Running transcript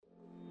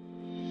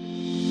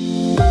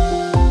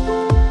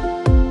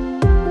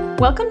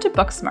Welcome to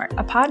Booksmart,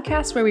 a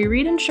podcast where we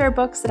read and share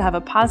books that have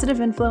a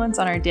positive influence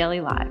on our daily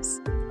lives.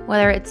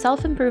 Whether it's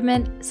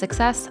self-improvement,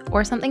 success,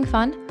 or something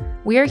fun,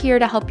 we are here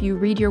to help you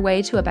read your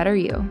way to a better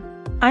you.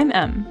 I'm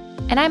Em.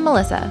 And I'm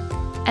Melissa.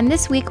 And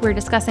this week we're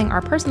discussing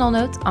our personal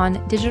notes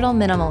on digital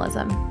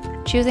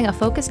minimalism, choosing a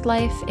focused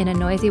life in a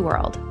noisy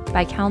world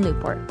by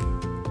Newport.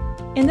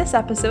 In this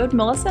episode,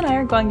 Melissa and I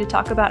are going to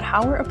talk about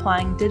how we're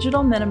applying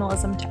digital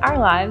minimalism to our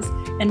lives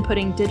and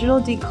putting digital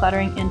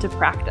decluttering into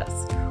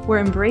practice. We're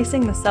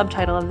embracing the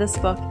subtitle of this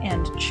book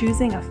and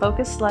choosing a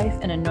focused life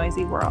in a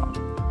noisy world.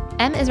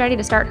 Em is ready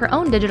to start her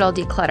own digital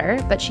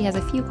declutter, but she has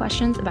a few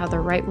questions about the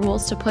right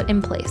rules to put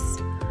in place.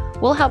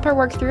 We'll help her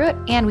work through it,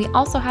 and we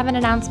also have an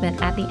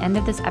announcement at the end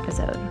of this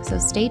episode, so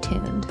stay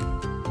tuned.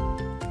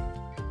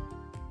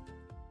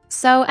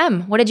 So,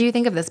 Em, what did you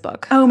think of this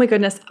book? Oh my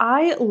goodness,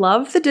 I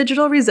love the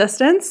digital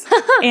resistance,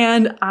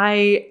 and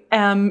I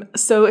am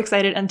so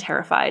excited and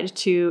terrified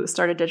to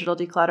start a digital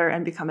declutter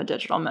and become a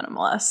digital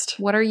minimalist.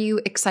 What are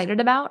you excited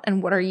about,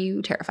 and what are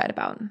you terrified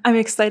about? I'm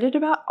excited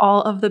about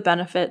all of the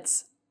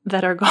benefits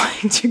that are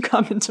going to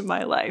come into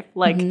my life,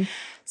 like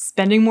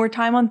spending more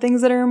time on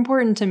things that are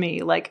important to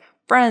me, like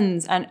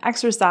friends and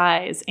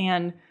exercise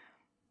and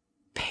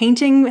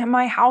painting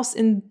my house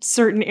in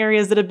certain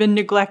areas that have been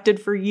neglected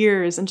for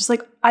years. And just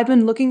like, I've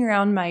been looking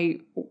around my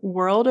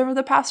world over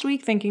the past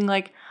week thinking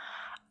like,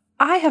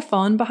 I have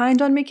fallen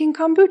behind on making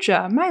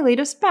kombucha. My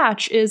latest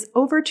batch is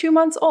over 2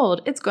 months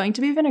old. It's going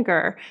to be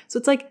vinegar. So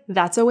it's like,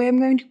 that's a way I'm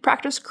going to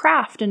practice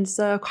craft, and it's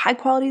a high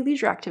quality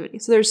leisure activity.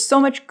 So there's so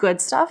much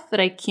good stuff that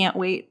I can't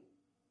wait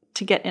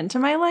to get into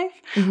my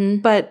life.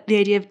 But the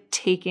idea of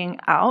taking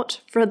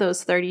out for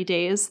those 30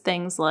 days,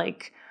 things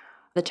like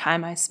the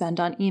time I spend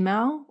on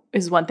email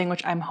is one thing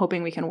which I'm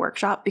hoping we can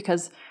workshop,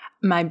 because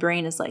my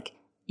brain is like,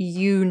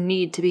 you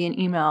need to be in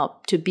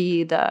email to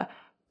be the,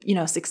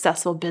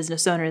 successful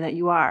business owner that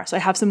you are. So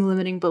I have some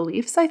limiting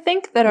beliefs, I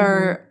think, that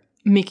are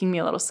making me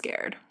a little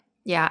scared.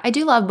 Yeah, I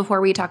do love, before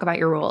we talk about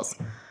your rules,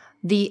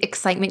 the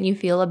excitement you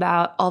feel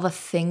about all the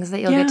things that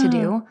you'll get to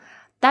do.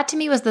 That to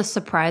me was the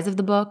surprise of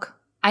the book.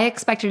 I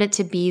expected it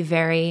to be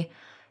very,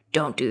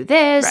 don't do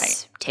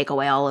this, take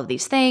away all of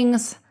these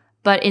things.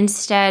 But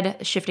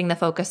instead, shifting the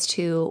focus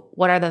to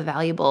what are the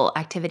valuable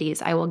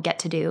activities I will get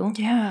to do.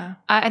 Yeah.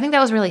 I think that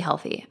was really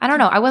healthy. I don't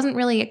know. I wasn't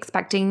really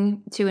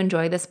expecting to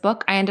enjoy this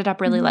book. I ended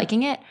up really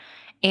liking it.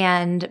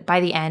 And by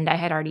the end, I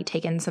had already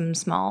taken some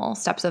small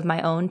steps of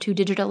my own to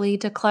digitally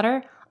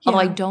declutter. Although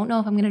I don't know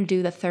if I'm going to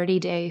do the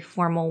 30-day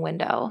formal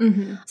window.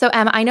 So,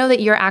 Em, I know that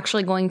you're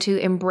actually going to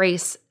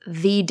embrace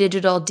the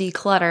digital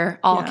declutter,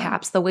 all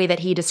caps, the way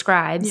that he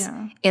describes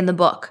in the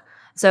book.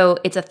 So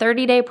it's a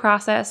 30-day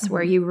process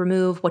where you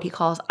remove what he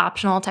calls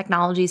optional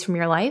technologies from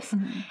your life.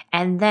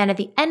 And then at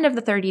the end of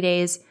the 30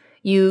 days,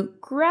 you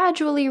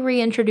gradually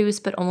reintroduce,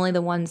 but only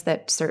the ones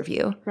that serve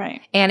you.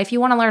 Right. And if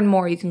you want to learn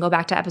more, you can go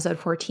back to episode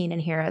 14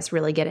 and hear us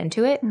really get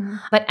into it.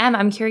 But Em,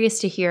 I'm curious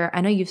to hear, I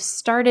know you've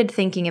started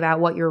thinking about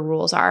what your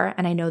rules are,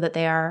 and I know that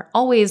they are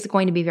always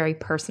going to be very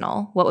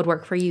personal. What would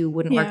work for you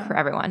wouldn't work for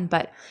everyone,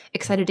 but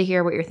excited to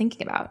hear what you're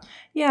thinking about.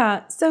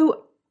 Yeah.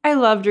 So I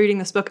loved reading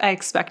this book. I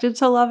expected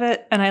to love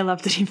it, and I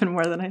loved it even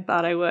more than I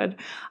thought I would,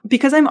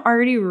 because I'm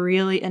already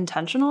really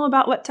intentional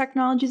about what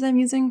technologies I'm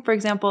using. For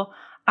example,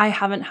 I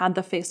haven't had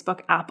the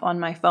Facebook app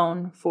on my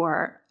phone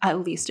for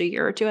at least a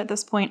year or two at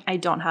this point. I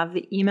don't have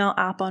the email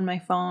app on my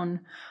phone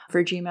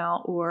for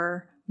Gmail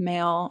or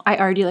Mail. I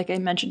already, like I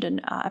mentioned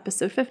in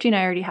episode 15,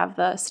 I already have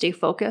the Stay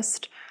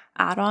Focused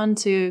add-on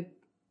to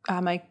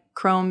my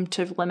Chrome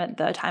to limit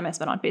the time I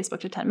spend on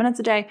Facebook to 10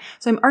 minutes a day.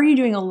 So I'm already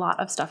doing a lot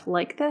of stuff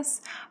like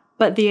this.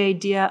 But the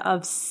idea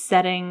of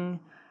setting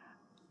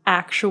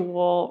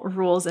actual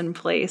rules in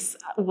place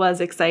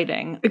was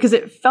exciting, because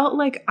it felt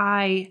like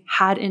I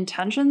had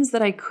intentions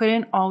that I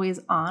couldn't always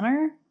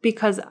honor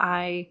because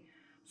I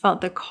felt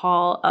the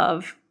call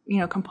of,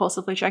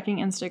 compulsively checking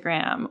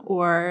Instagram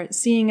or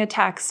seeing a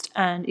text.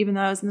 And even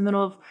though I was in the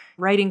middle of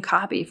writing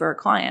copy for a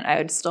client, I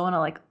would still want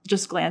to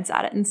just glance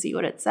at it and see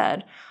what it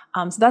said.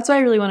 So that's why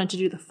I really wanted to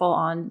do the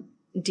full-on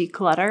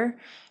declutter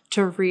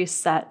to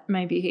reset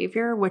my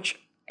behavior, which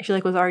I feel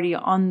like was already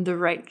on the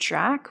right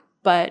track,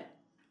 but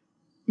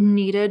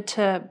needed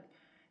to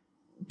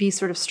be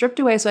sort of stripped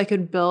away so I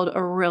could build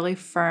a really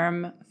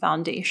firm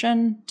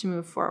foundation to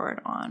move forward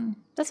on.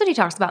 That's what he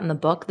talks about in the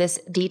book, this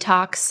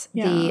detox,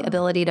 the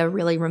ability to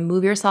really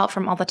remove yourself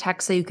from all the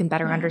tech so you can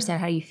better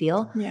understand how you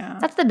feel. Yeah.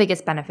 That's the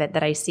biggest benefit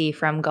that I see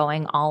from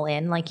going all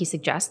in, like he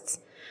suggests.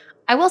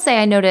 I will say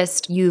I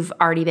noticed you've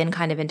already been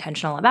kind of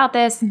intentional about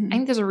this. I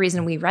think there's a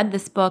reason we read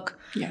this book.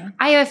 Yeah.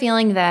 I have a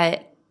feeling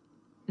that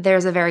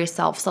there's a very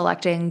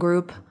self-selecting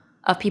group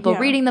of people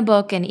reading the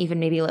book and even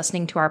maybe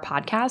listening to our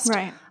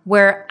podcast,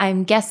 where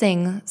I'm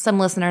guessing some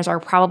listeners are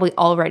probably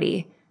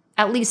already,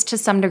 at least to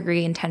some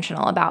degree,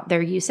 intentional about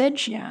their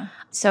usage. Yeah.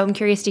 So I'm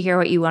curious to hear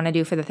what you want to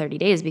do for the 30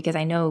 days, because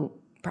I know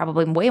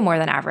probably way more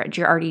than average.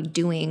 You're already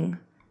doing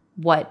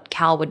what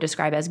Cal would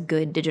describe as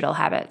good digital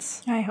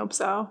habits. I hope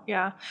so.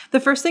 Yeah. The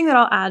first thing that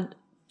I'll add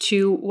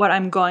to what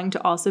I'm going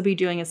to also be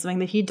doing is something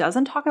that he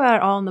doesn't talk about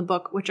at all in the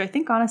book, which I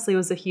think honestly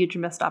was a huge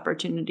missed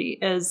opportunity,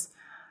 is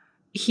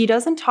he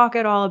doesn't talk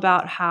at all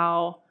about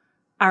how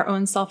our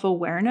own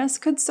self-awareness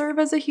could serve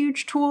as a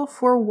huge tool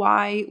for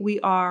why we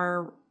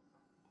are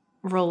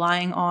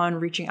relying on,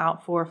 reaching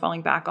out for,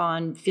 falling back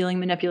on, feeling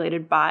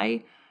manipulated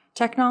by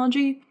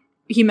technology.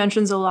 He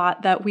mentions a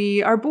lot that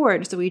we are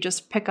bored, so we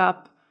just pick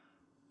up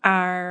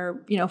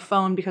our,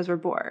 phone because we're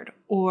bored,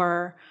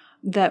 or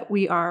that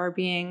we are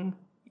being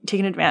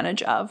taken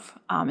advantage of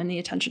in the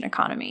attention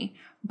economy.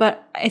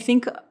 But I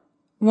think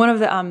one of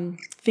the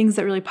things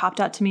that really popped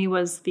out to me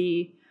was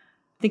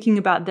thinking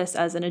about this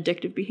as an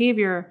addictive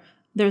behavior.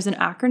 There's an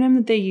acronym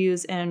that they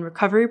use in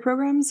recovery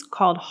programs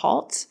called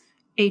HALT,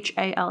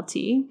 HALT,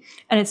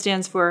 and it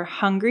stands for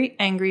hungry,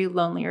 angry,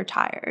 lonely, or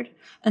tired.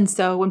 And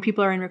so when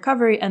people are in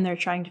recovery and they're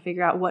trying to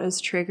figure out what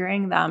is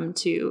triggering them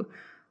to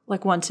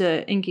want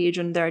to engage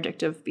in their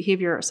addictive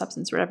behavior or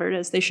substance, whatever it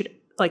is, they should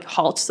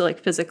halt, so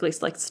physically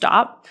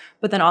stop,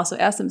 but then also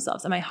ask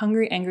themselves, am I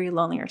hungry, angry,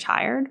 lonely, or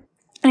tired?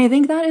 And I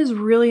think that is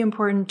really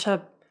important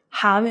to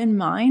have in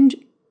mind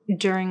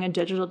during a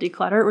digital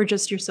declutter or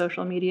just your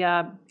social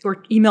media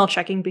or email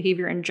checking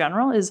behavior in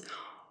general is,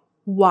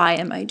 why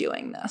am I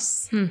doing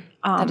this?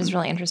 That is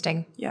really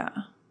interesting. Yeah.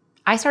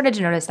 I started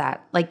to notice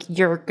that,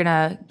 you're going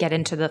to get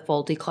into the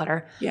full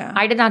declutter. Yeah.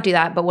 I did not do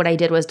that, but what I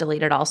did was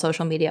deleted all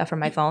social media from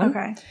my phone.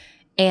 Okay.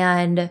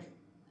 And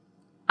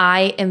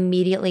I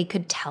immediately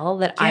could tell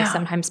that I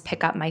sometimes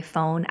pick up my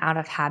phone out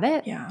of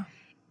habit. Yeah.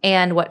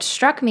 And what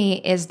struck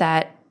me is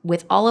that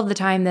with all of the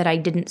time that I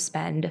didn't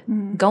spend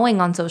going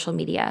on social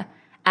media,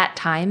 at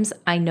times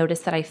I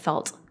noticed that I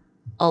felt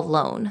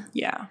alone.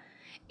 Yeah.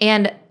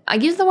 And I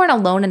use the word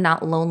alone and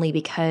not lonely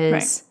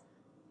because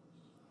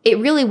it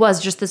really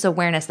was just this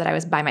awareness that I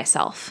was by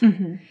myself.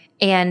 Mm-hmm.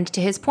 And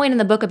to his point in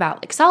the book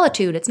about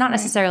solitude, it's not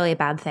necessarily a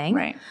bad thing.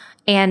 Right.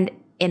 And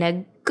in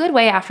a good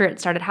way, after it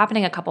started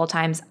happening a couple of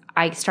times,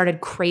 I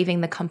started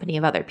craving the company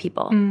of other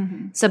people.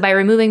 Mm-hmm. So by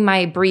removing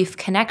my brief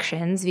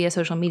connections via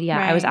social media,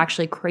 I was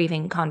actually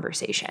craving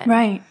conversation.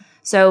 Right.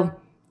 So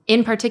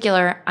in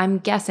particular, I'm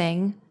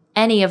guessing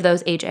any of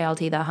those HALT,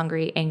 the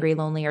hungry, angry,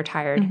 lonely, or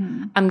tired,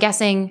 I'm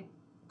guessing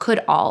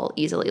could all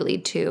easily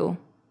lead to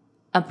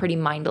a pretty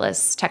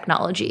mindless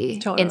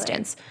technology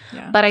instance.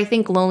 Yeah. But I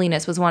think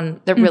loneliness was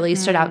one that really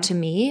stood out to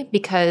me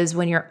because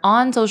when you're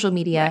on social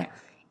media,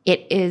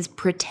 it is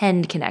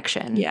pretend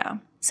connection. Yeah.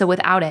 So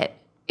without it,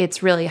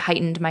 it's really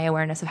heightened my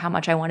awareness of how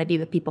much I want to be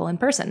with people in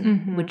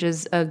person, which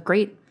is a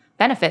great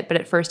benefit. But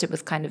at first it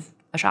was kind of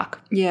a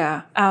shock.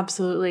 Yeah,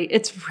 absolutely.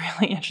 It's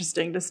really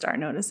interesting to start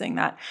noticing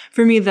that.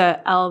 For me,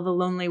 the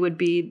lonely would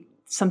be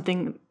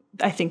something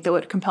I think that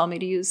would compel me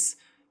to use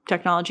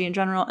technology in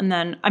general. And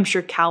then I'm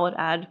sure Cal would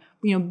add,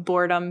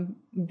 boredom.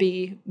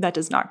 B, that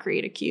does not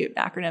create a cute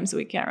acronym, so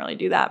we can't really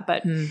do that.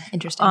 But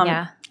interesting,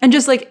 yeah. And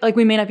just like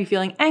we may not be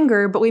feeling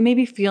anger, but we may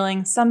be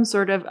feeling some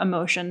sort of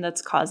emotion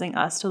that's causing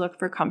us to look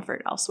for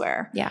comfort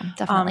elsewhere. Yeah,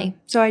 definitely.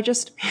 So I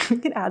just we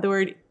could add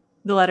the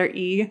letter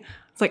E.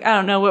 It's I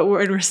don't know what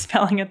word we're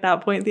spelling at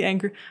that point. The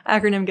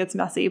acronym gets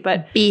messy,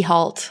 but B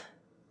halt.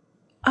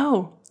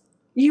 Oh,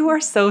 you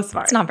are so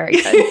smart. It's not very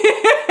good.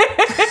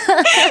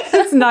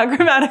 It's not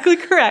grammatically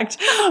correct,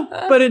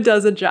 but it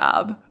does a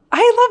job.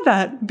 I love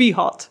that. Be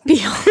halt. Be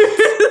halt.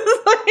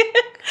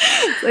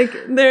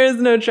 There is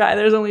no try.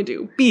 There's only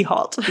do. Be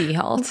halt. Be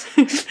halt.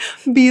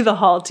 Be the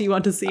halt you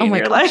want to see in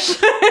your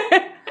life.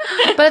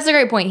 But it's a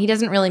great point. He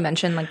doesn't really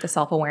mention the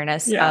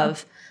self-awareness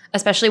of,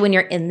 especially when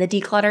you're in the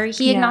declutter,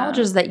 he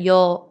acknowledges that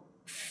you'll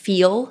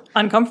feel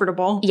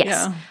uncomfortable. Yes.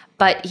 Yeah.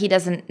 But he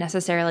doesn't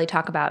necessarily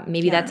talk about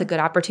maybe that's a good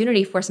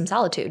opportunity for some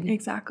solitude.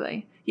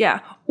 Exactly.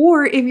 Yeah.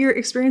 Or if you're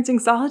experiencing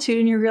solitude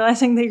and you're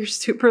realizing that you're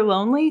super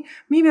lonely,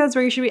 maybe that's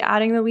where you should be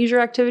adding the leisure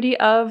activity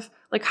of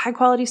high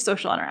quality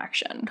social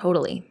interaction.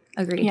 Totally.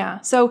 Agreed. Yeah.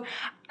 So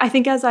I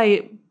think as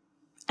I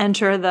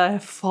enter the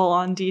full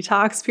on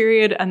detox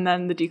period and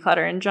then the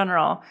declutter in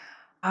general,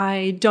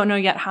 I don't know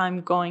yet how I'm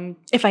going,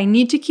 if I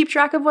need to keep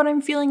track of what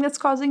I'm feeling that's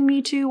causing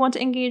me to want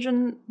to engage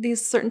in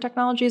these certain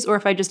technologies, or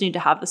if I just need to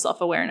have the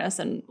self-awareness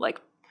and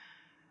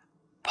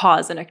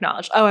pause and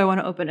acknowledge, oh, I want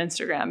to open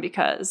Instagram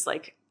because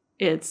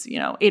it's,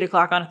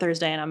 8:00 on a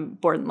Thursday and I'm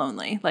bored and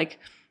lonely.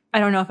 I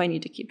don't know if I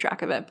need to keep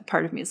track of it, but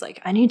part of me is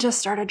I need to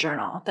start a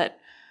journal that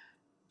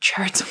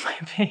charts my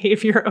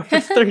behavior over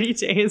 30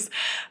 days.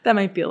 That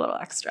might be a little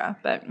extra,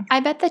 but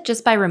I bet that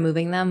just by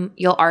removing them,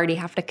 you'll already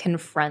have to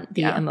confront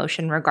the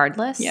emotion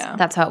regardless. Yeah.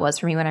 That's how it was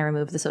for me when I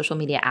removed the social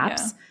media apps.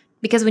 Yeah.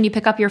 Because when you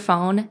pick up your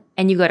phone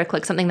and you go to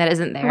click something that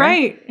isn't there,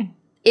 right?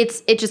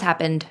 It just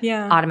happened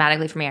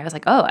automatically for me. I was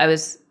I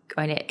was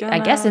going to, I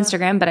guess,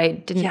 Instagram, but I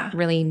didn't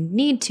really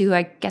need to.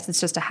 I guess it's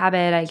just a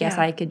habit. I guess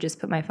I could just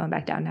put my phone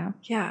back down now.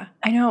 Yeah,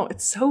 I know.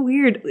 It's so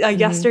weird.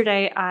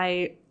 Yesterday,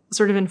 I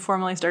sort of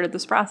informally started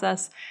this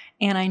process,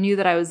 and I knew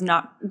that I was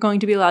not going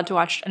to be allowed to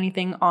watch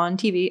anything on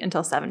TV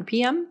until 7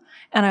 p.m.,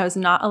 and I was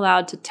not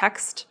allowed to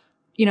text,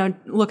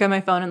 look at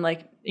my phone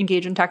and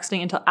engage in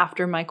texting until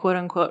after my quote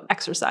unquote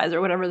exercise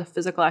or whatever the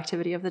physical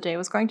activity of the day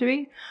was going to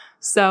be.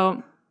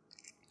 So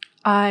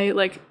I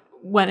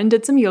went and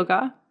did some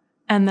yoga.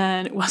 And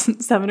then it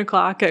wasn't 7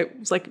 o'clock. It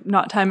was like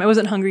not time. I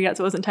wasn't hungry yet,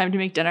 so it wasn't time to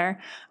make dinner.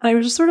 And I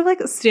was just sort of like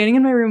standing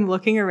in my room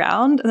looking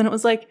around. And then it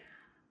was like,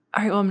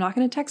 all right, well, I'm not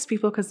going to text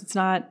people because it's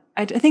not,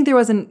 I think there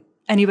wasn't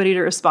anybody to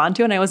respond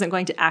to. And I wasn't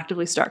going to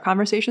actively start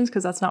conversations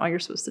because that's not what you're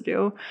supposed to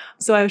do.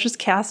 So I was just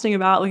casting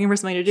about looking for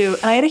something to do.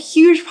 And I had a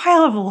huge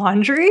pile of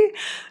laundry. It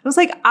was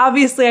like,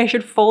 obviously I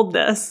should fold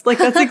this. Like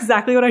that's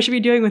exactly what I should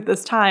be doing with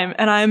this time.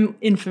 And I'm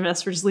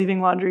infamous for just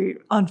leaving laundry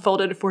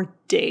unfolded for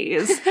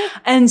days.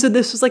 And so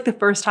this was like the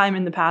first time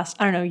in the past,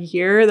 I don't know,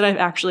 year that I've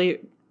actually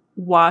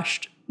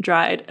washed,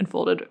 dried, and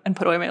folded and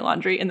put away my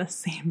laundry in the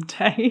same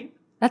day.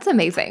 That's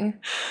amazing.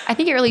 I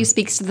think it really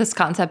speaks to this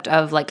concept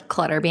of like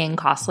clutter being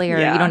costly, or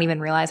you don't even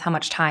realize how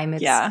much time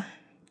it's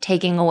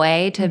taking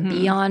away to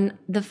be on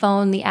the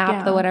phone, the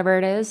app, the whatever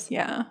it is.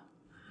 Yeah.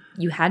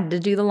 You had to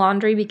do the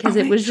laundry because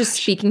it was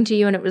just speaking to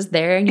you and it was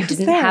there and you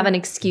didn't have an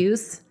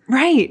excuse.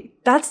 Right.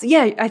 That's,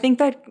 I think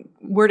that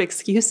word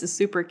excuse is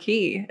super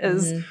key,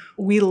 is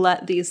we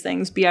let these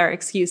things be our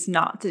excuse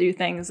not to do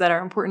things that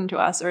are important to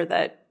us, or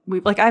that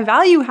I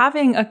value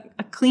having a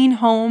clean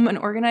home, an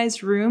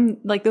organized room.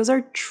 Like those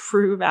are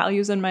true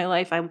values in my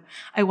life.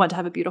 I want to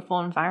have a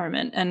beautiful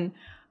environment, and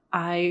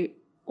I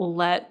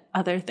let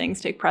other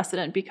things take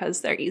precedent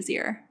because they're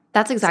easier.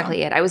 That's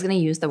exactly it. I was going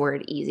to use the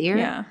word easier.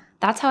 Yeah.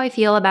 That's how I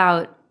feel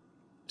about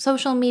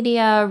social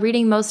media,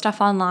 reading most stuff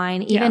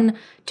online, even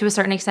to a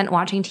certain extent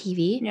watching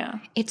TV. Yeah.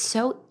 It's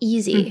so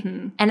easy.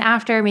 And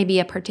after maybe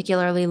a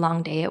particularly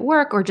long day at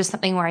work, or just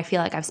something where I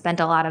feel like I've spent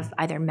a lot of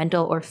either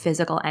mental or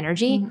physical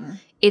energy,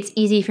 it's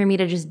easy for me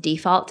to just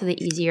default to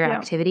the easier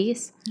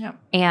activities. Yeah.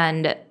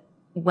 And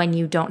when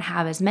you don't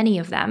have as many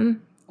of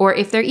them, or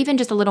if they're even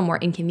just a little more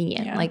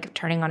inconvenient, like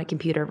turning on a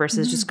computer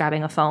versus just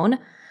grabbing a phone,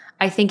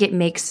 I think it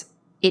makes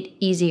it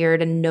easier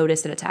to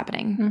notice that it's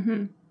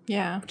happening.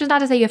 Yeah. Which is not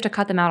to say you have to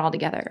cut them out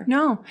altogether.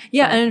 No.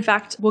 Yeah. And in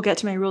fact, we'll get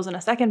to my rules in a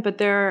second, but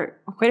there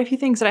are quite a few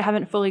things that I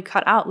haven't fully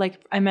cut out.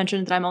 Like I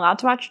mentioned that I'm allowed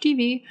to watch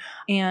TV,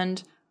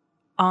 and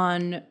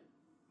on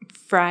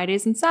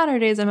Fridays and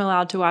Saturdays, I'm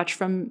allowed to watch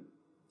from,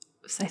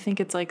 I think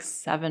it's like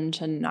 7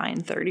 to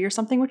 9:30 or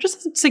something, which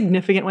is a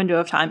significant window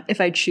of time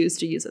if I choose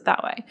to use it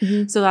that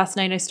way. So last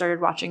night I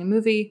started watching a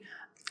movie,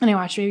 and I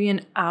watched maybe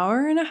an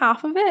hour and a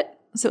half of it.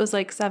 So it was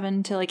like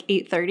 7 to like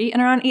 8:30.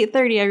 And around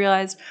 8:30, I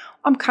realized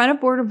I'm kind of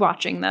bored of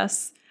watching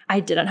this. I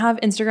didn't have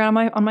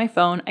Instagram on my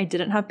phone. I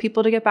didn't have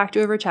people to get back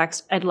to over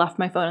text. I'd left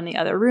my phone in the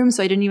other room,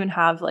 so I didn't even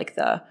have like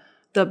the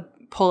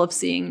pull of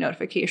seeing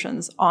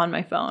notifications on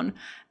my phone.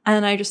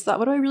 And I just thought,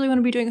 what do I really want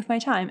to be doing with my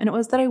time? And it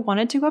was that I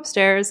wanted to go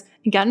upstairs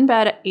and get in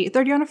bed at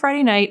 8:30 on a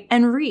Friday night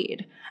and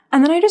read.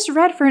 And then I just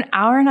read for an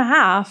hour and a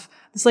half,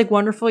 this like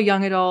wonderful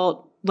young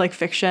adult like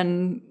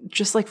fiction,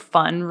 just like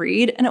fun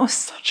read. And it was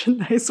such a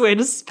nice way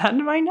to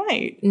spend my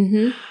night.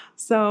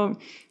 So,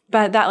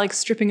 but that like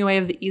stripping away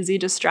of the easy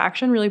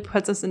distraction really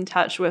puts us in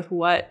touch with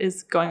what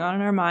is going on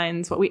in our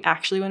minds, what we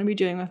actually want to be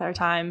doing with our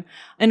time.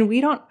 And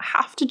we don't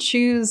have to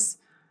choose,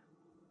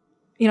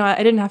 I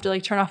didn't have to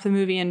like turn off the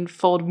movie and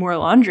fold more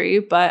laundry,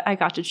 but I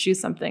got to choose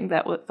something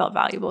that felt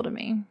valuable to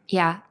me.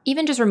 Yeah.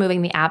 Even just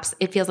removing the apps,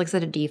 it feels like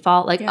such a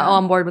default. Like, oh,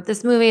 I'm bored with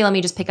this movie. Let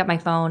me just pick up my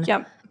phone.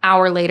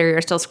 Hour later,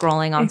 you're still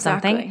scrolling on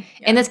something.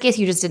 In this case,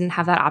 you just didn't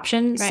have that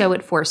option. Right. So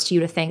it forced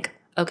you to think,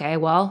 okay,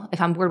 well, if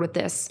I'm bored with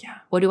this,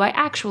 what do I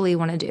actually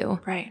want to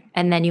do? Right.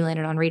 And then you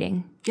landed on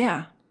reading.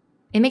 Yeah.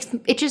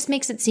 It just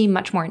makes it seem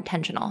much more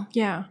intentional.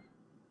 Yeah.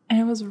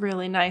 And it was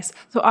really nice.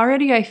 So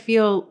already I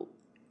feel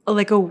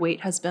like a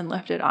weight has been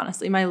lifted,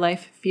 honestly. My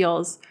life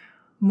feels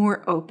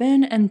more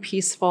open and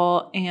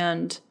peaceful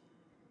and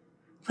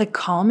like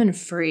calm and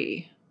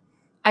free.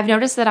 I've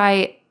noticed that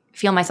I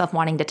feel myself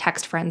wanting to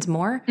text friends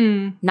more.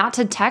 Not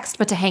to text,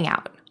 but to hang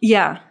out.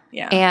 Yeah.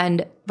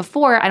 And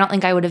before, I don't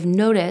think I would have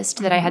noticed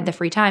that I had the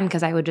free time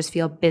because I would just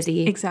feel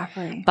busy.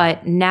 Exactly.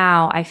 But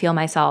now I feel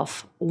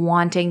myself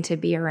wanting to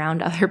be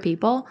around other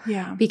people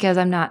because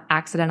I'm not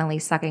accidentally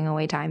sucking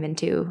away time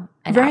into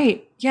an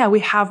app. Yeah, we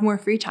have more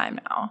free time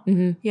now.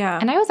 Yeah.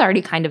 And I was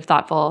already kind of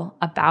thoughtful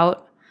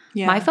about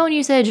my phone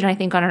usage. And I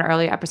think on an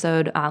earlier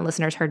episode,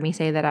 listeners heard me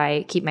say that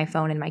I keep my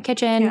phone in my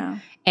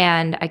kitchen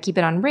and I keep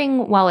it on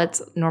ring while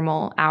it's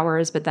normal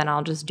hours, but then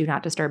I'll just do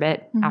not disturb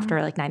it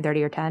after like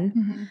 9:30 or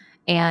 10.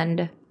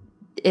 And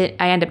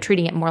I end up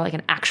treating it more like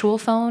an actual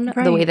phone,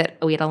 the way that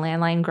we had a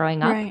landline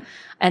growing up.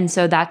 And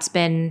so that's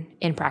been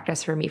in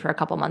practice for me for a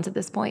couple months at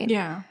this point.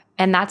 Yeah.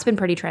 And that's been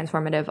pretty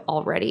transformative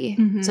already.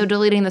 So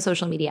deleting the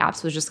social media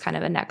apps was just kind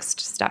of a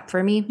next step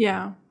for me.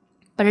 Yeah.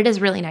 But it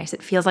is really nice.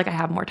 It feels like I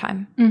have more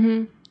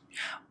time.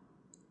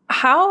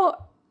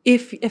 How,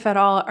 if at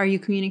all, are you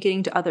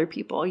communicating to other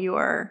people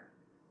your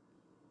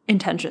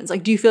intentions?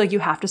 Like, do you feel like you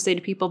have to say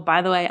to people,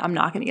 by the way, I'm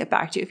not going to get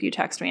back to you if you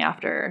text me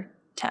after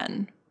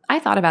 10? I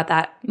thought about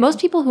that. Most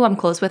people who I'm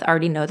close with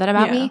already know that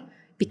about me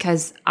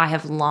because I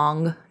have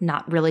long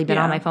not really been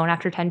on my phone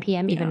after 10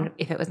 p.m., even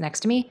if it was next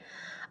to me.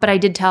 But I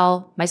did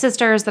tell my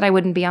sisters that I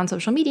wouldn't be on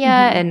social media,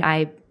 and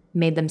I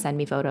made them send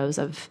me photos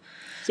of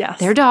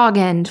their dog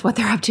and what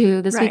they're up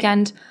to this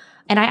weekend.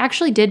 And I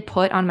actually did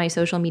put on my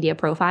social media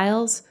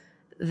profiles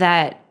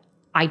that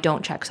I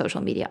don't check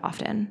social media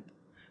often.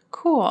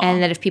 Cool.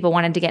 And that if people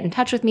wanted to get in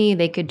touch with me,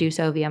 they could do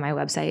so via my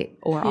website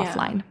or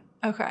offline.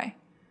 Okay.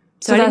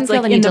 So I didn't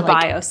feel the need in to the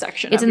bio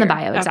section. It's in the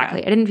bio, exactly.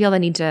 Okay. I didn't feel the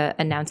need to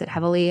announce it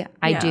heavily.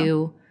 I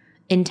do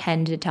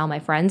intend to tell my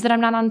friends that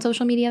I'm not on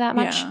social media that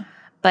much. Yeah.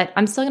 But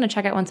I'm still going to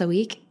check it once a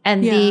week.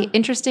 And the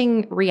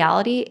interesting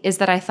reality is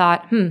that I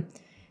thought,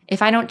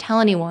 if I don't tell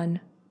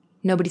anyone,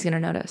 nobody's going to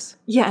notice.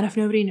 Yeah, and if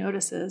nobody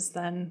notices,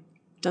 then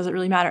does it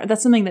really matter?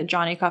 That's something that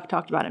Johnny Cuff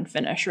talked about in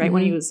Finish, right?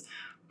 When he was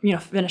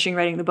finishing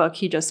writing the book,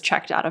 he just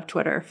checked out of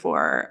Twitter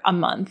for a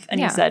month and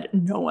he said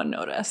no one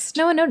noticed.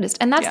 No one noticed.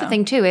 And that's the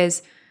thing too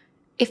is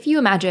if you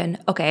imagine,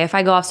 okay, if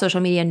I go off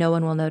social media, no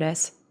one will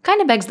notice,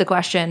 kind of begs the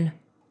question,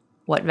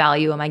 what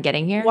value am I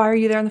getting here? Why are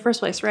you there in the first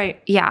place,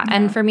 right? Yeah.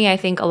 And for me, I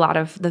think a lot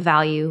of the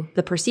value,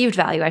 the perceived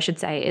value, I should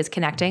say, is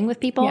connecting with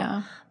people.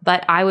 Yeah.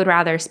 But I would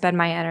rather spend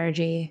my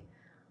energy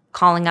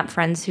calling up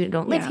friends who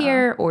don't live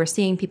here or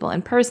seeing people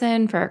in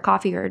person for a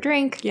coffee or a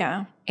drink.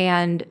 Yeah.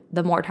 And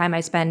the more time I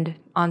spend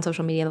on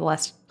social media, the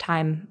less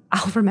time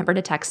I'll remember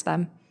to text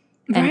them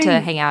and to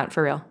hang out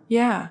for real.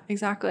 Yeah,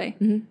 exactly.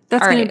 Mm-hmm.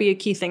 That's going to be a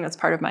key thing that's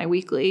part of my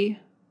weekly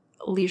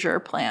leisure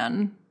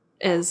plan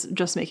is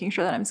just making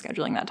sure that I'm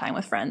scheduling that time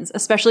with friends,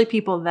 especially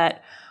people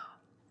that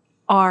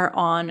are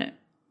on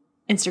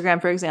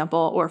Instagram, for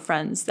example, or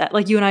friends that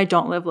like you and I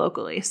don't live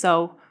locally.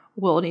 So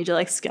we'll need to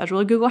like schedule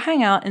a Google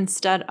Hangout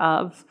instead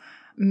of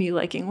me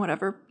liking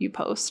whatever you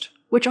post,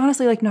 which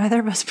honestly, like neither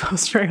of us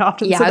post very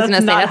often. Yeah, so I was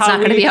going to say that's not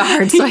going to be a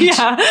hard switch.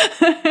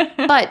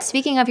 Yeah. But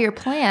speaking of your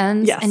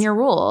plans and your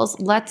rules,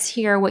 let's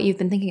hear what you've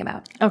been thinking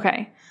about.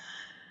 Okay.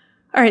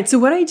 All right. So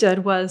what I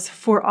did was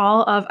I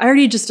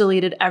already just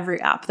deleted every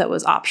app that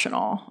was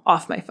optional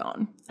off my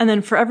phone. And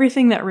then for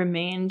everything that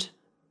remained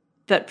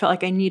that felt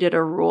like I needed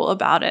a rule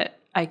about it,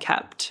 I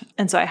kept.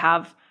 And so I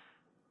have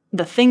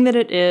the thing that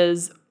it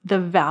is, the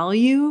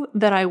value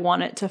that I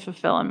want it to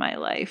fulfill in my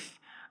life,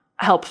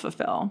 help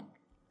fulfill.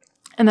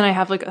 And then I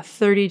have like a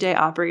 30-day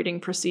operating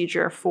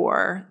procedure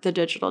for the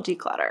digital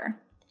declutter.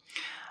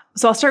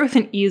 So I'll start with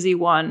an easy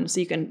one so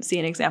you can see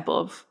an example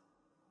of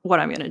what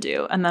I'm going to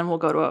do. And then we'll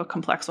go to a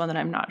complex one that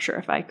I'm not sure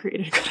if I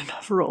created good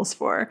enough rules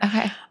for.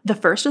 Okay. The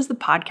first is the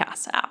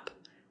podcast app.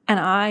 And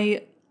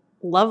I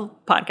love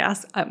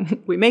podcasts.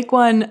 We make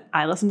one.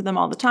 I listen to them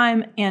all the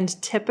time. And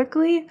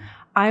typically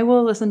I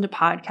will listen to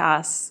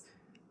podcasts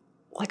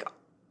like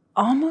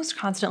almost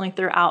constantly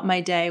throughout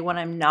my day when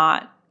I'm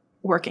not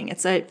working.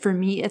 For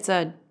me, it's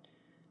a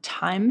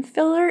time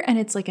filler and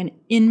it's like an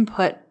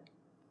input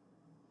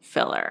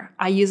filler.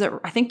 I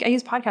think I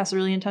use podcasts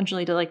really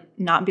intentionally to like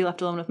not be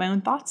left alone with my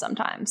own thoughts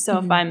sometimes. So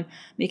if I'm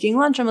making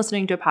lunch, I'm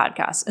listening to a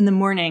podcast. In the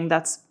morning,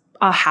 that's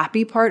a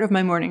happy part of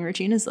my morning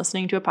routine is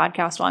listening to a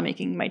podcast while I'm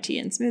making my tea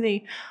and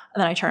smoothie.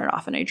 And then I turn it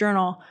off and I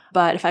journal.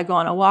 But if I go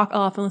on a walk,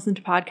 I'll often listen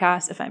to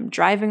podcasts. If I'm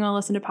driving, I'll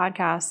listen to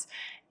podcasts.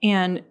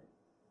 And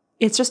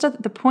it's just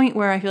at the point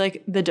where I feel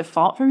like the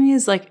default for me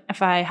is like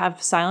if I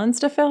have silence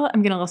to fill,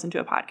 I'm going to listen to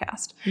a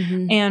podcast.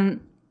 And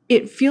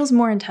it feels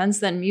more intense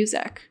than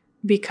music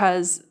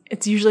because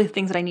it's usually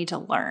things that I need to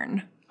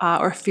learn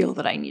or feel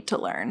that I need to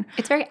learn.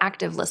 It's very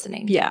active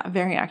listening. Yeah,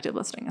 very active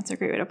listening. That's a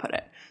great way to put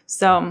it.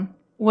 So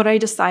what I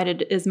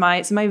decided is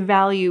my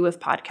value with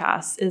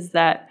podcasts is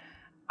that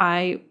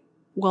I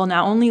will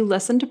now only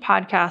listen to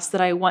podcasts that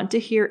I want to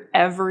hear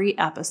every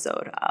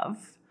episode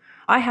of.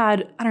 I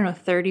had,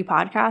 30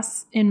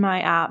 podcasts in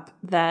my app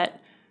that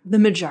the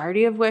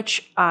majority of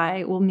which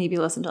I will maybe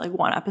listen to like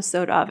one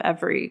episode of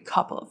every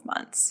couple of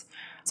months.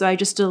 So I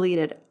just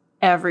deleted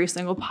every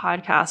single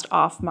podcast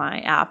off my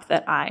app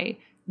that I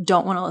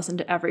don't want to listen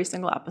to every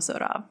single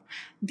episode of.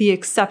 The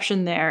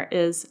exception there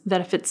is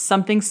that if it's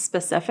something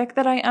specific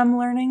that I am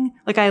learning,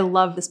 like I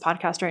love this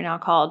podcast right now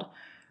called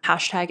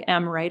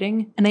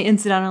 #MWriting, and they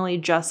incidentally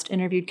just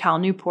interviewed Cal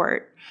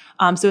Newport.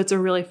 So it's a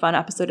really fun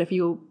episode if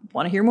you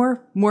want to hear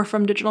more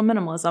from digital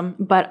minimalism.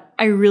 But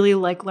I really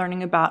like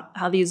learning about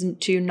how these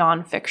two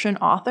nonfiction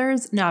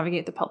authors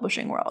navigate the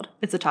publishing world.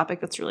 It's a topic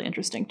that's really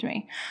interesting to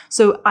me.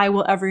 So I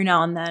will every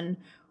now and then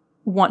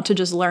want to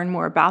just learn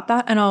more about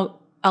that, and I'll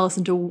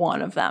listen to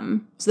one of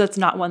them. So that's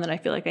not one that I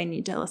feel like I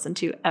need to listen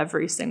to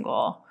every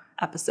single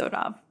episode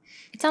of.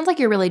 It sounds like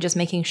you're really just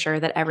making sure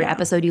that every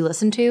episode you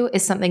listen to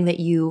is something that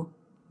you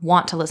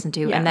want to listen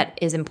to and that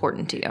is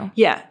important to you.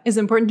 Yeah, is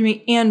important to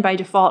me. And by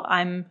default,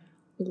 I'm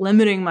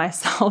limiting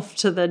myself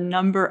to the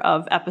number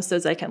of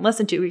episodes I can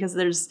listen to because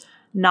there's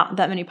not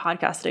that many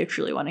podcasts that I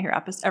truly want to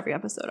hear every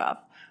episode of.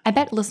 I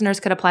bet listeners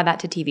could apply that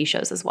to TV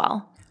shows as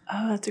well.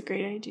 Oh, that's a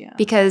great idea.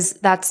 Because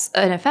that's,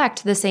 in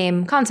effect, the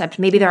same concept.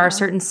 Maybe there are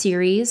certain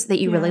series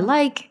that you really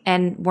like,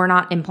 and we're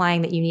not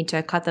implying that you need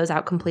to cut those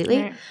out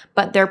completely. Right.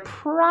 But there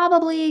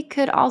probably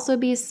could also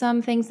be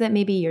some things that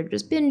maybe you're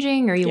just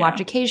binging or you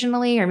watch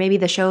occasionally, or maybe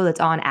the show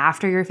that's on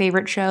after your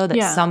favorite show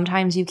that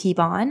sometimes you keep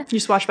on. You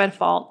just watch by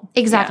default.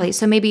 Exactly. Yeah.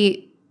 So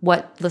maybe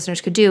what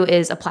listeners could do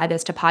is apply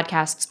this to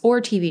podcasts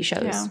or TV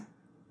shows. Yeah.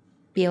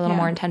 Be a little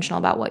more intentional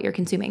about what you're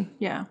consuming.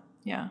 Yeah.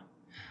 Yeah.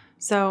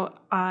 So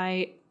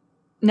I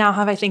now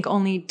have, I think,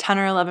 only 10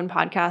 or 11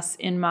 podcasts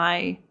in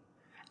my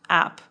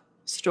app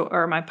store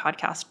or my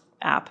podcast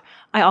app.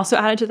 I also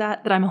added to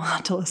that I'm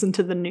allowed to listen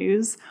to the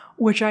news,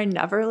 which I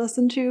never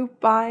listen to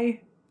by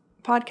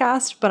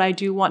podcast, but I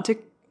do want to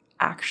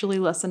actually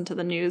listen to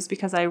the news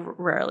because I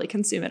rarely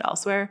consume it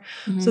elsewhere.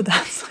 So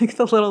that's like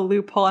the little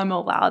loophole I'm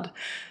allowed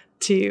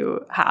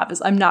to have.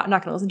 Is I'm not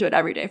going to listen to it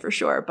every day for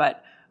sure,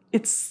 but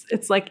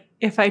it's like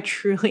if I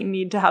truly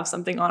need to have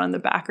something on in the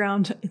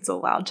background, it's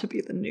allowed to be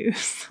the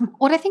news.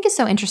 What I think is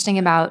so interesting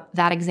about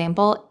that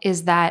example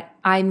is that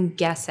I'm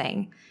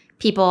guessing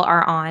people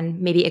are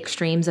on maybe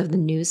extremes of the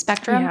news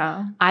spectrum.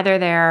 Yeah. Either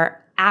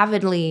they're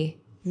avidly,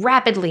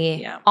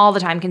 rapidly, all the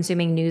time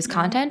consuming news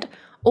content,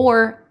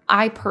 or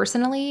I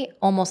personally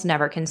almost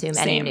never consume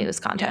any news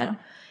content.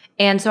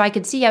 And so I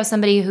could see how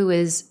somebody who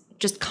is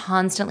just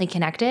constantly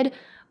connected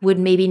would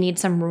maybe need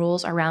some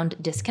rules around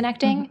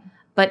disconnecting.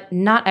 But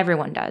not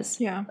everyone does.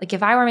 Yeah. Like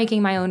if I were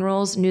making my own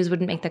rules, news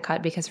wouldn't make the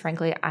cut because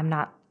frankly, I'm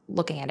not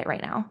looking at it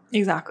right now.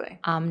 Exactly.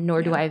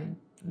 Nor do I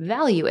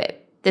value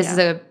it. This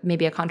is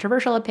maybe a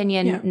controversial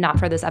opinion, not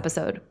for this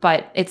episode,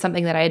 but it's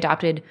something that I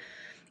adopted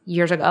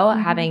years ago,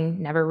 having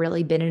never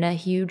really been in a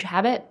huge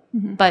habit.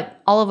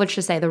 But all of which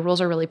to say, the rules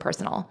are really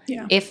personal.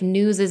 Yeah. If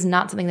news is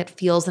not something that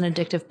feels an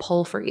addictive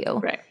pull for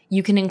you,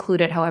 you can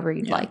include it however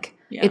you'd like.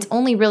 Yeah. It's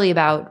only really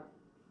about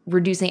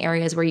reducing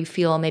areas where you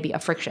feel maybe a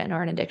friction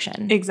or an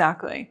addiction.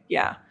 Exactly.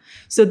 Yeah.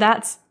 So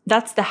that's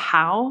the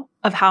how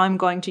of how I'm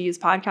going to use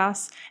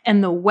podcasts.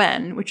 And the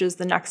when, which is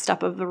the next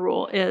step of the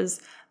rule,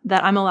 is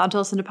that I'm allowed to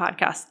listen to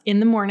podcasts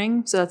in the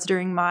morning. So that's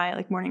during my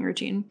like morning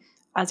routine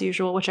as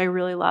usual, which I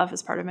really love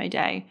as part of my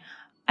day.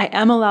 I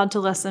am allowed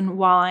to listen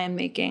while I am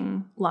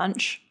making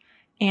lunch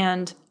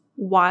and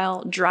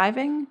while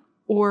driving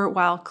or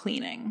while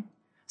cleaning.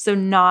 So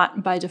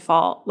not by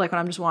default, like when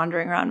I'm just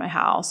wandering around my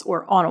house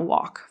or on a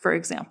walk, for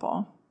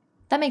example.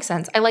 That makes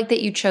sense. I like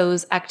that you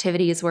chose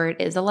activities where it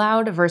is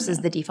allowed versus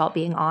the default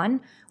being on,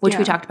 which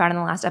we talked about in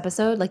the last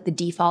episode. Like the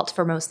default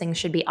for most things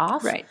should be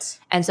off. Right.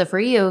 And so for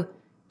you,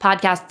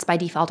 podcasts by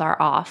default are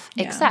off,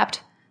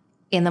 except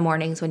in the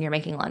mornings when you're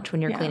making lunch,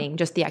 when you're cleaning,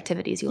 just the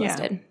activities you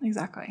listed.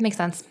 Exactly. Makes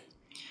sense.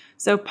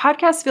 So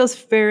podcast feels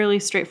fairly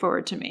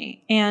straightforward to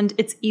me. And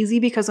it's easy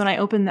because when I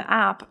open the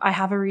app, I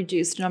have a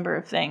reduced number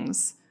of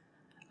things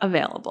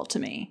available to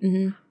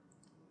me.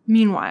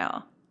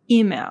 Meanwhile,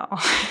 email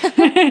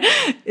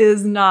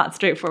is not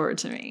straightforward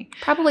to me.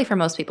 Probably for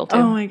most people too.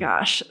 Oh my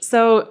gosh.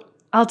 So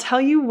I'll tell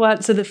you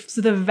what, so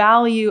the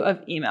value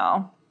of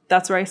email,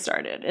 that's where I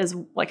started, is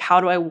like, how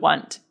do I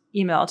want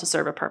email to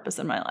serve a purpose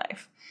in my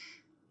life?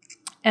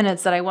 And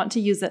it's that I want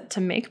to use it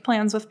to make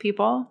plans with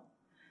people,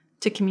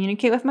 to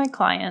communicate with my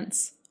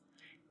clients,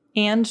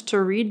 and to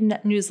read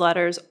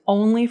newsletters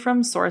only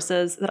from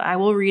sources that I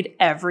will read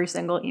every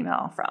single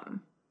email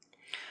from.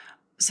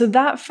 So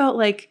that felt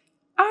like,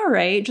 all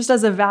right, just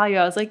as a value,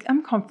 I was like,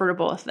 I'm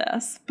comfortable with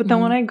this. But then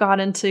when I got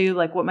into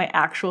like what my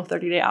actual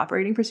 30-day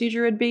operating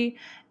procedure would be,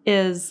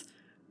 is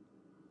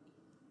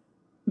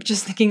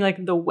just thinking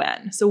like the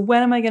when. So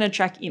when am I going to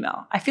check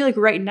email? I feel like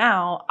right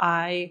now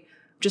I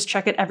just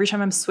check it every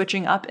time I'm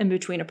switching up in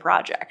between a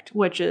project,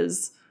 which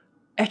is,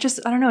 I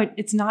don't know.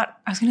 It's not,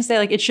 I was going to say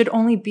like it should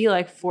only be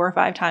like 4 or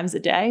 5 times a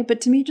day,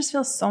 but to me it just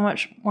feels so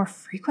much more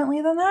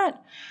frequently than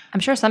that. I'm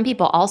sure some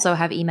people also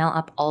have email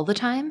up all the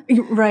time.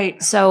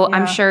 Right. So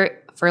I'm sure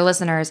for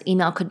listeners,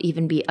 email could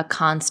even be a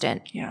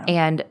constant. Yeah.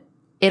 And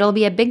it'll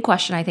be a big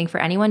question, I think,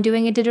 for anyone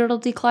doing a digital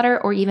declutter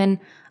or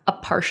even a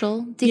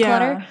partial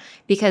declutter,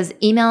 because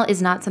email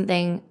is not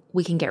something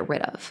we can get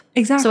rid of.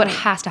 Exactly. So it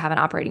has to have an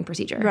operating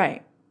procedure.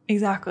 Right.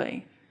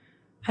 Exactly.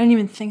 I didn't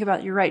even think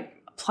about it. You're right.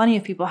 Plenty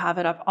of people have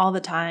it up all the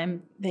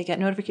time. They get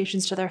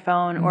notifications to their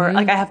phone, or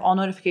like I have all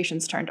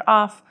notifications turned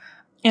off.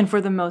 And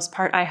for the most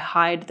part, I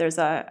hide. There's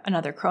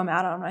another Chrome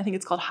add-on. I think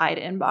it's called Hide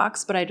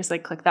Inbox, but I just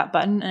like click that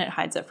button and it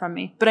hides it from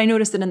me. But I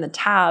noticed that in the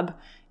tab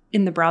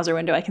in the browser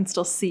window, I can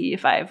still see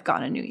if I've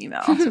gotten a new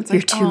email. So it's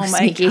like, oh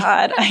my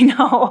God, I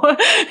know.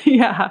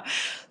 Yeah.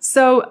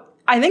 So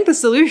I think the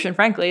solution,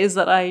 frankly, is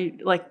that I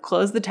like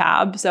close the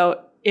tab.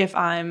 So if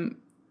I'm,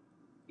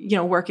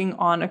 working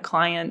on a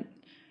client,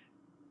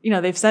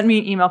 they've sent me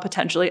an email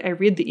potentially. I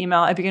read the email.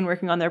 I begin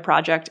working on their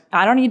project.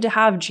 I don't need to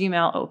have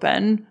Gmail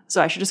open,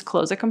 so I should just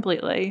close it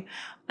completely.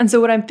 And so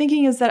what I'm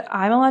thinking is that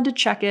I'm allowed to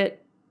check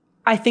it.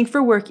 I think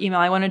for work email,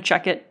 I want to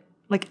check it,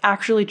 like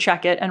actually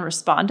check it and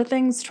respond to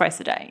things twice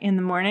a day, in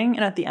the morning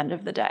and at the end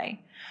of the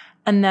day.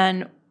 And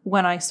then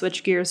when I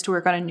switch gears to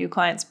work on a new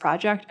client's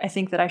project, I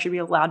think that I should be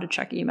allowed to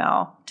check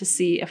email to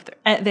see if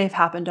they've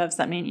happened to have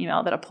sent me an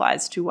email that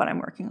applies to what I'm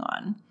working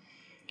on.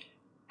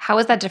 How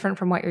is that different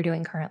from what you're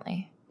doing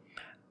currently?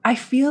 I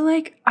feel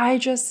like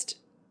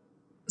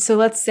so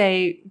let's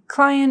say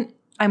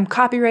I'm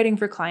copywriting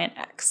for client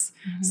X.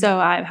 So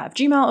I have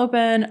Gmail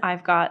open.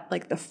 I've got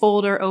like the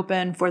folder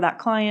open for that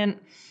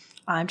client.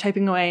 I'm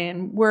typing away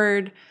in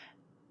Word.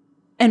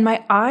 And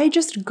my eye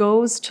just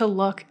goes to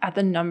look at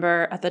the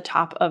number at the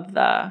top of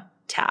the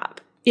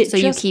tab. So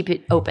you keep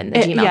it open, the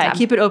Gmail tab? Yeah, I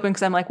keep it open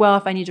because I'm like, well,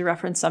 if I need to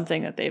reference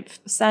something that they've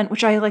sent,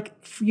 which I like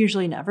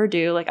usually never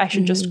do, like I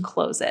should just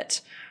close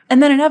it.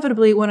 And then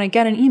inevitably, when I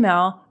get an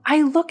email,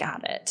 I look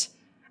at it.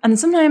 And then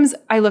sometimes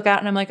I look at it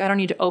and I'm like, I don't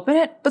need to open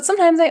it, but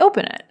sometimes I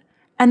open it.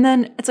 And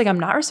then it's like, I'm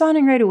not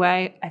responding right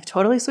away. I've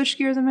totally switched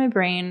gears in my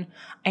brain.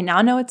 I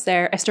now know it's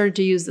there. I started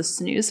to use the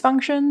snooze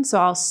function.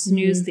 So I'll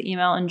snooze the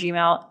email in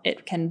Gmail.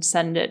 It can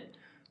send it,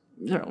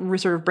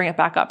 sort of bring it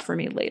back up for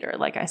me later.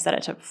 Like I set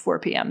it to 4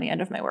 p.m., the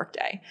end of my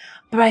workday.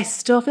 But I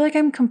still feel like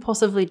I'm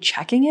compulsively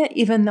checking it,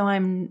 even though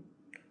I'm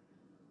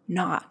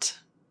not.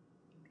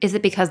 Is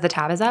it because the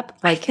tab is up?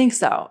 I think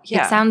so.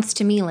 Yeah. It sounds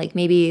to me like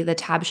maybe the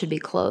tab should be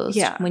closed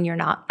when you're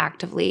not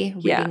actively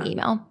reading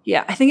email.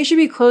 Yeah. I think it should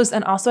be closed.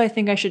 And also I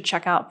think I should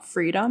check out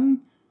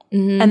Freedom.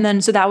 And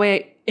then so that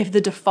way, if the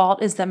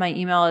default is that my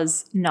email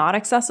is not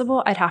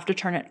accessible, I'd have to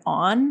turn it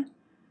on.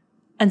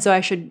 And so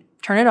I should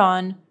turn it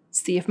on,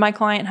 see if my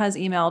client has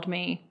emailed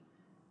me,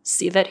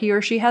 see that he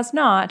or she has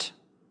not,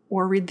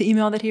 or read the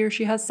email that he or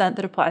she has sent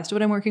that applies to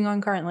what I'm working on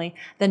currently,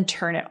 then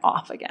turn it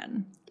off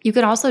again. You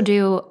could also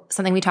do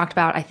something we talked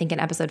about, I think, in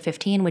episode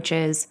 15, which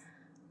is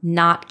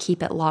not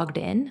keep it logged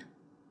in.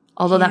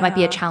 Although that might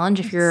be a challenge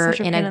if you're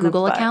in a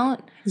Google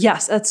account.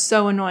 Yes, that's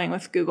so annoying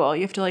with Google.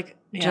 You have to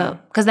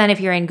because then if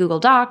you're in Google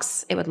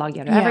Docs, it would log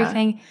you out of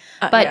everything.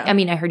 But I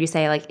mean, I heard you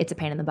say like it's a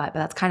pain in the butt, but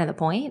that's kind of the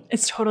point.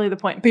 It's totally the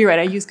point. But you're right.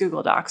 I use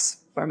Google Docs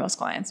for most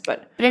clients.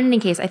 But in any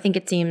case, I think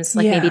it seems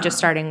like maybe just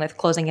starting with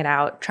closing it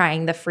out,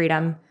 trying the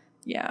Freedom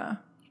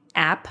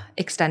app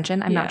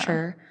extension. I'm not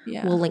sure.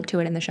 We'll link to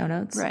it in the show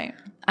notes. Right.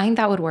 I think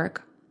that would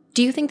work.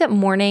 Do you think that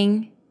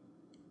morning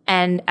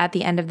and at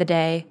the end of the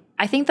day,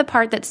 I think the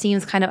part that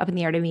seems kind of up in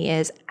the air to me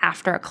is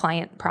after a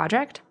client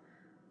project.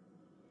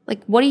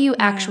 Like, what do you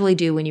actually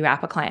do when you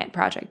wrap a client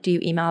project? Do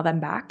you email them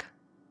back?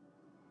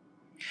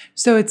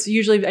 So it's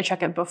usually I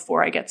check it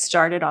before I get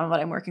started on what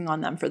I'm working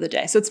on them for the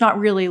day. So it's not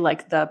really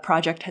like the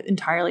project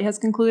entirely has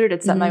concluded.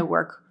 It's that my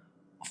work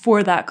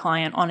for that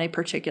client on a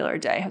particular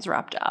day has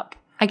wrapped up.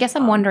 I guess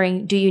I'm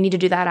wondering, do you need to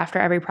do that after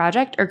every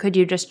project, or could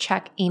you just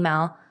check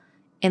email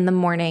in the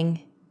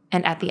morning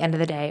and at the end of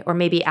the day, or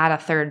maybe add a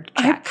third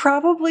check? I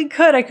probably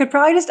could. I could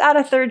probably just add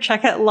a third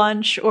check at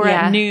lunch or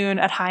at noon,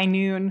 at high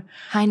noon.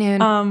 High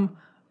noon.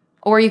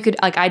 Or you could,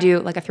 like I do,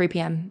 like a 3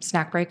 p.m.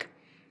 snack break.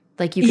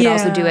 Like you could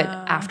also do it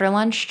after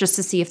lunch just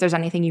to see if there's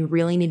anything you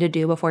really need to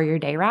do before your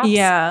day wraps.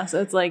 Yeah.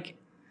 So it's like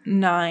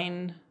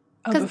 9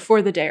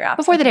 before the day wraps.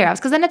 Before the day wraps.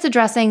 Because then it's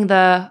addressing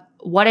the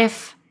what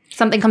if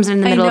something comes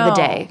in the middle of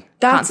the day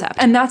concept.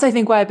 And that's, I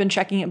think, why I've been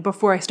checking it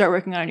before I start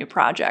working on a new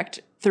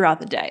project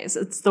throughout the days.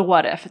 It's the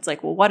what if. It's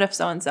like, well, what if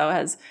so-and-so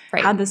has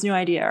had this new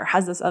idea or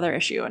has this other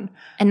issue? And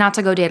not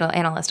to go data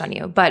analyst on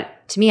you,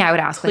 but to me, I would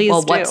ask, like,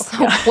 well,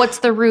 what's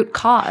the root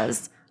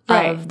cause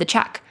of the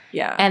check?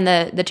 Yeah. And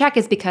the check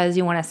is because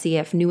you want to see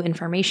if new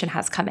information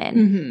has come in.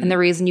 And the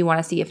reason you want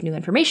to see if new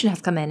information has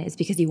come in is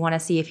because you want to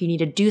see if you need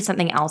to do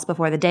something else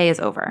before the day is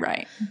over.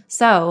 Right.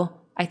 So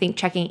I think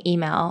checking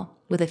email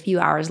with a few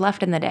hours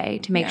left in the day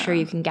to make sure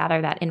you can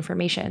gather that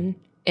information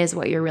is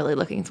what you're really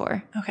looking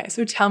for. Okay,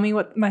 so tell me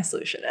what my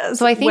solution is.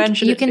 So I think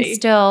you can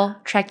still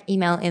check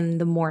email in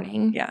the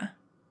morning. Yeah.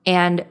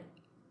 And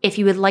if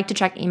you would like to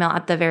check email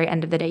at the very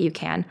end of the day, you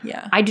can.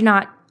 Yeah. I do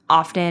not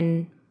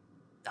often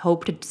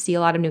hope to see a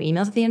lot of new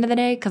emails at the end of the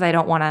day because I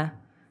don't want to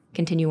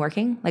continue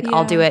working. Like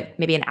I'll do it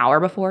maybe an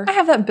hour before. I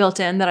have that built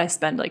in that I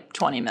spend like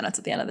 20 minutes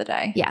at the end of the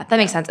day. Yeah, that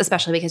makes sense,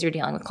 especially because you're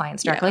dealing with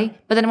clients directly. Yeah.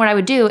 But then what I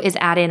would do is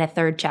add in a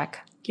third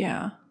check.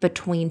 Yeah.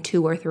 Between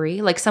 2 or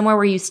 3, like somewhere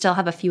where you still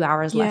have a few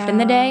hours left in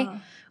the day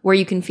where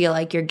you can feel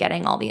like you're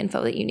getting all the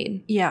info that you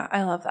need. Yeah,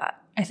 I love that.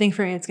 I think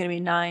for me it's going to be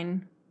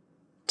 9,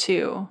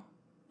 2,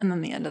 and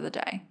then the end of the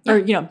day. Yeah.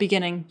 Or,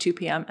 beginning 2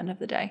 p.m., end of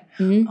the day.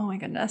 Mm-hmm. Oh my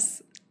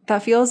goodness.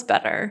 That feels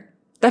better.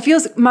 That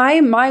feels, my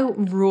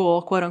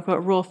rule, quote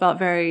unquote, rule felt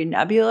very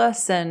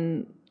nebulous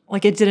and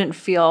like it didn't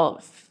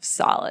feel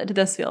solid.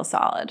 This feels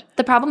solid.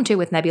 The problem too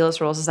with nebulous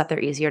rules is that they're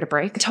easier to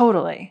break.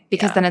 Totally.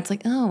 Because then it's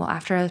like, oh, well,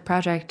 after a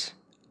project,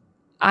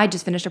 I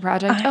just finished a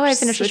project. I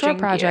finished a short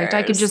project.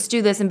 I could just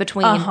do this in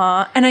between.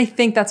 And I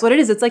think that's what it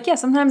is. It's like,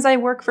 sometimes I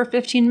work for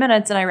 15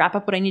 minutes and I wrap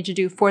up what I need to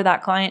do for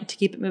that client to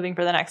keep it moving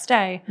for the next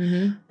day.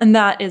 Mm-hmm. And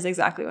that is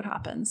exactly what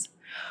happens.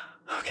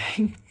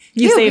 Okay.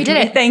 You saved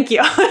me. Thank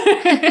you.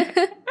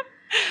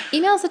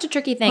 Email is such a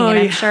tricky thing. And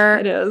I'm sure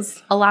it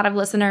is. A lot of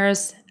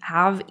listeners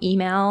have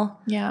email.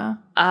 Yeah.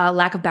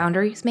 Lack of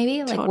boundaries,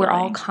 maybe. Like we're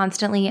all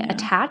constantly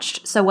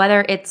attached. So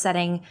whether it's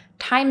setting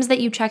times that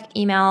you check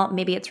email,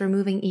 maybe it's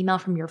removing email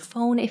from your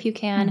phone if you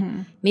can.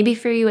 Mm-hmm. Maybe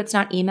for you it's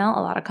not email.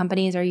 A lot of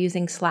companies are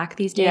using Slack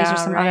these days or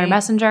some other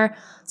messenger.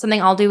 Something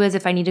I'll do is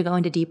if I need to go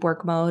into deep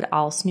work mode,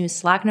 I'll snooze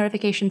Slack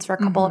notifications for a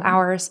couple of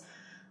hours.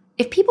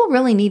 If people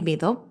really need me,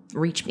 they'll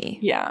reach me.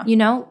 Yeah.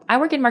 I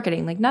work in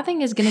marketing. Like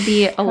nothing is going to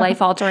be a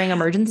life-altering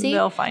emergency.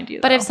 They'll find you,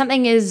 But if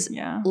something is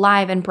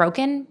live and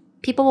broken,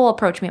 people will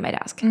approach me at my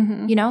desk.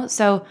 Mm-hmm.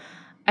 So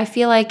I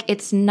feel like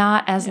it's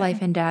not as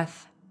life and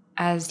death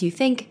as you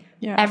think.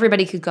 Yeah.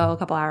 Everybody could go a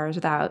couple hours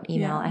without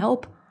email, I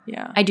hope.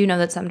 Yeah. I do know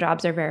that some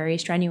jobs are very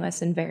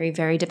strenuous and very,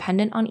 very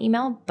dependent on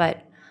email.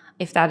 But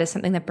if that is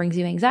something that brings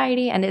you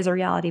anxiety and is a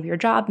reality of your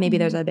job, maybe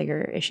there's a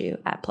bigger issue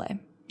at play.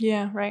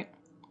 Yeah, right.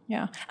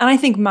 Yeah. And I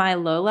think my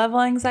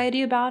low-level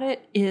anxiety about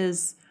it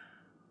is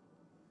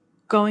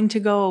going to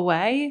go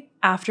away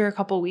after a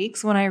couple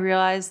weeks when I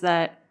realized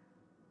that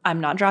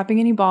I'm not dropping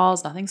any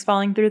balls. Nothing's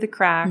falling through the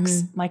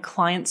cracks. My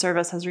client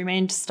service has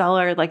remained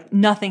stellar. Like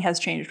nothing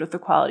has changed with the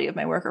quality of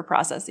my work or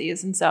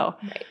processes. And so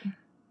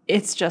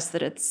it's just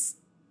that it's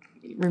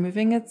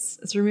removing an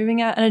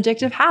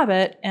addictive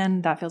habit,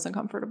 and that feels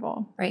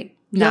uncomfortable. Right.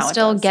 You'll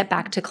still get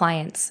back to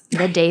clients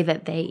the day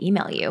that they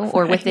email you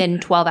or within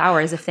 12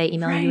 hours if they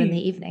email you in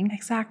the evening.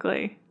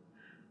 Exactly.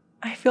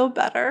 I feel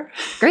better.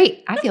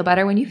 Great. I feel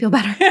better when you feel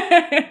better.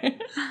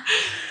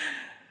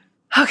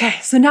 Okay.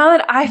 So now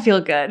that I feel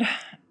good,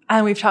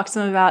 and we've talked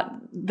some about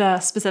the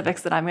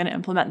specifics that I'm going to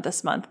implement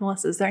this month.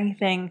 Melissa, is there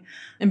anything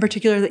in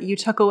particular that you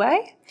took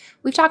away?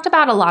 We've talked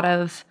about a lot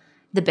of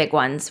the big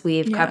ones.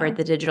 We've covered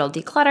the digital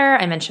declutter.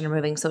 I mentioned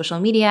removing social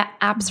media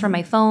apps from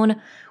my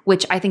phone,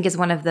 which I think is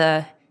one of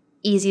the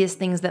easiest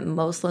things that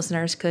most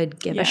listeners could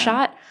give a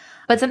shot.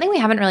 But something we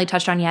haven't really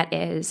touched on yet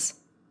is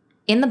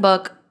in the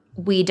book,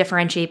 we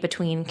differentiate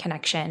between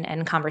connection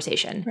and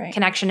conversation. Right.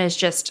 Connection is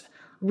just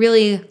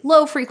really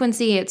low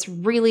frequency. It's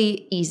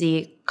really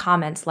easy.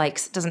 Comments,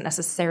 likes, doesn't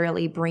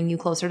necessarily bring you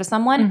closer to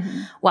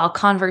someone, while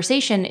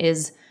conversation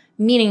is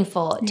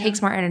meaningful. It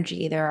takes more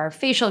energy. There are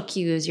facial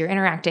cues. You're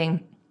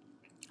interacting.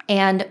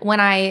 And when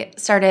I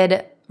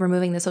started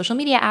removing the social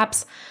media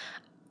apps,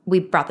 we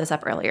brought this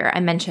up earlier. I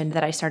mentioned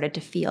that I started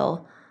to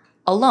feel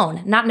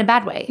alone, not in a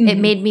bad way. It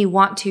made me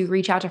want to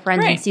reach out to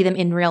friends and see them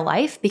in real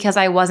life because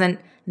I wasn't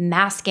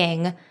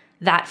masking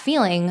that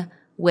feeling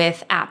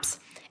with apps.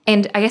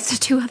 And I guess the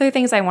two other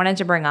things I wanted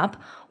to bring up.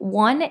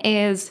 One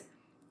is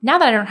now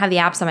that I don't have the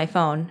apps on my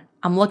phone,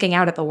 I'm looking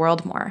out at the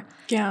world more.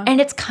 Yeah. And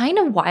it's kind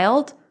of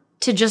wild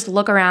to just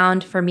look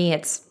around. For me,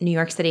 it's New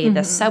York City,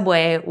 the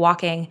subway,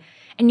 walking,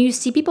 and you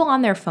see people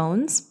on their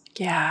phones.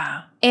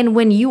 Yeah. And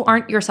when you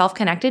aren't yourself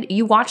connected,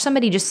 you watch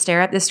somebody just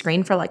stare at the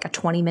screen for like a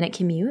 20-minute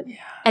commute. Yeah.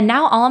 And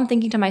now all I'm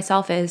thinking to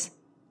myself is,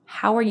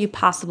 how are you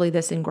possibly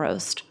this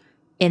engrossed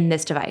in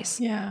this device?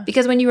 Yeah.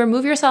 Because when you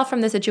remove yourself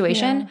from the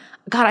situation,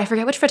 God, I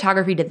forget which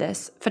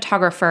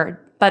photographer,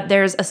 but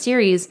there's a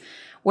series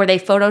where they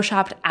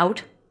photoshopped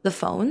out the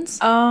phones.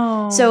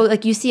 Oh. So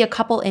like you see a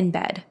couple in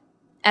bed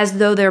as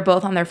though they're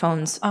both on their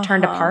phones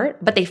turned apart,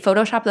 but they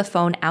Photoshop the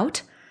phone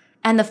out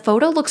and the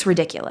photo looks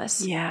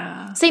ridiculous.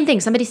 Yeah. Same thing.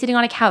 Somebody sitting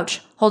on a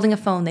couch holding a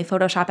phone, they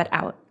Photoshop it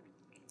out.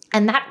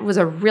 And that was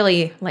a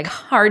really like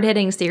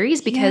hard-hitting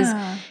series because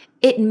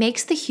it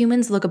makes the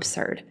humans look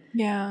absurd.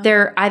 Yeah.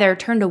 They're either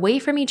turned away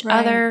from each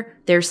other,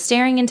 they're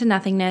staring into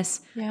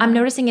nothingness. Yeah. I'm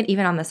noticing it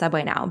even on the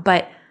subway now.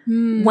 But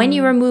when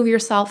you remove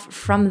yourself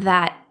from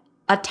that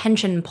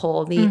attention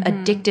pull, the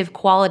addictive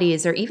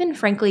qualities, or even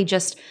frankly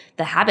just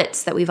the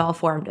habits that we've all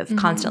formed of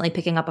constantly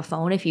picking up a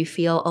phone if you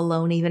feel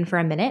alone even for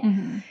a minute,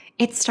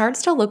 it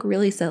starts to look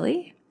really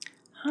silly.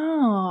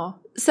 Oh.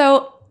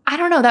 So I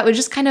don't know. That was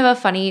just kind of a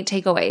funny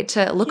takeaway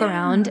to look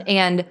around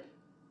and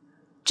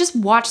just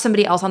watch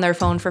somebody else on their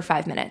phone for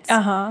 5 minutes.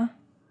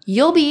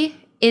 You'll be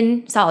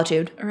in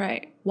solitude,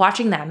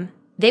 watching them.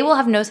 They will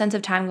have no sense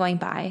of time going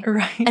by.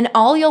 And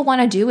all you'll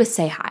want to do is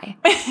say hi.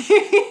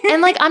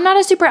 And like, I'm not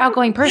a super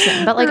outgoing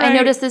person, but like I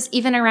notice this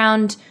even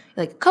around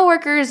like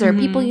coworkers or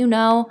people you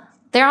know,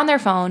 they're on their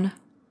phone.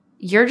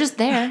 You're just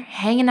there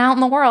hanging out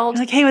in the world.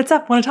 You're like, hey, what's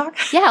up? Want to talk?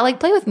 Yeah, like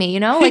play with me, you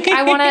know? Like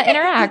I want to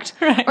interact.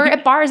 Or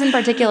at bars in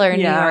particular in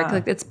New York.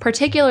 Like it's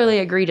particularly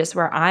egregious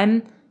where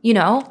I'm, you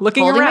know,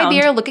 holding my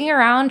beer, looking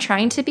around,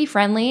 trying to be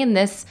friendly in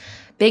this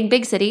big,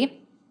 big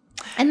city.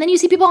 And then you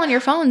see people on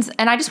your phones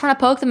and I just want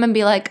to poke them and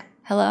be like,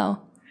 hello,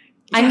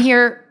 I'm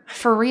here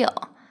for real.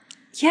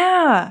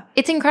 Yeah.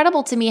 It's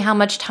incredible to me how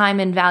much time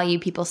and value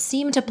people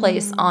seem to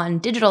place on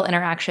digital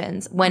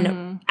interactions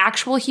when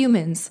actual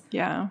humans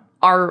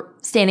are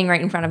standing right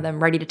in front of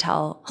them ready to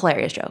tell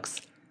hilarious jokes.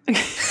 I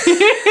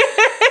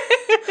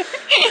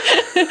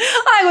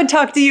would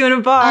talk to you in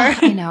a bar.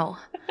 I know.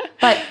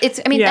 But it's,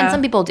 I mean, and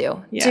some people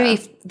do. To me,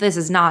 this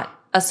is not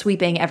a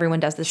sweeping, everyone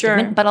does this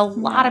statement, but a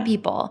lot of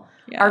people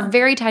are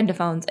very tied to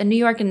phones. And New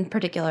York in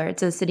particular,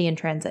 it's a city in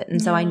transit.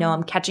 And so I know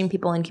I'm catching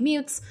people in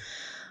commutes.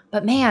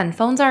 But man,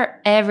 phones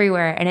are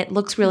everywhere and it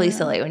looks really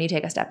silly when you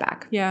take a step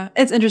back. Yeah.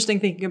 It's interesting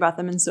thinking about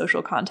them in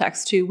social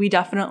context too. We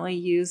definitely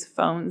use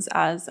phones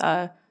as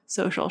a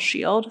social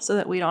shield so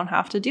that we don't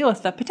have to deal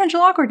with the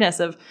potential awkwardness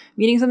of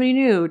meeting somebody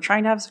new,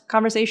 trying to have a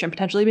conversation,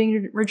 potentially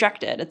being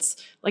rejected.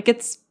 It's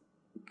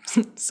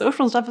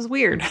social stuff is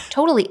weird.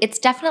 Totally. It's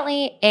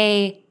definitely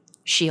a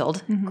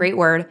shield. Great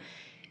word.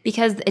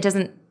 Because it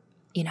doesn't,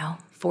 you know,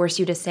 force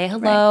you to say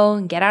hello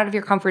and get out of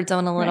your comfort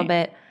zone a little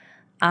bit.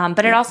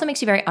 But it also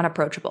makes you very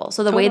unapproachable.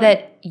 So the way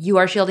that you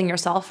are shielding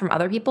yourself from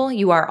other people,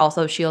 you are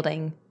also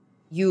shielding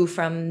you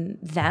from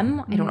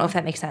them. I don't know if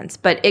that makes sense,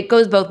 but it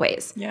goes both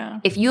ways.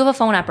 Yeah. If you have a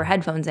phone app or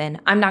headphones in,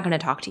 I'm not going to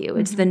talk to you.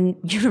 It's the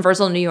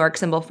universal New York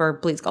symbol for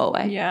please go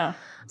away. Yeah.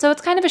 So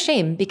it's kind of a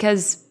shame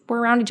because we're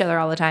around each other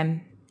all the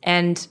time.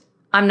 And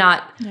I'm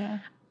not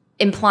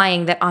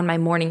implying that on my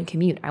morning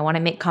commute, I want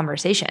to make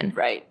conversation.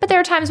 Right. But there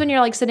are times when you're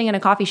like sitting in a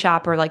coffee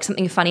shop or like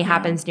something funny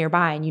happens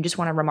nearby and you just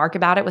want to remark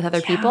about it with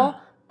other people.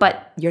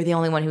 but you're the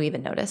only one who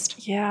even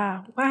noticed.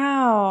 Yeah.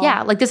 Wow.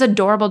 Yeah. Like this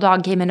adorable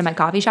dog came into my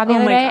coffee shop the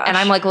other day gosh. and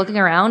I'm like looking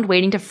around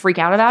waiting to freak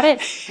out about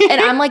it. And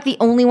I'm like the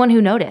only one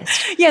who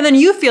noticed. Yeah. And then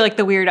you feel like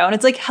the weirdo. And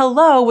it's like,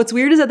 hello, what's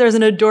weird is that there's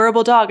an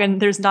adorable dog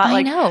and there's not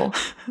like I know.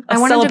 a I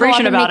wanted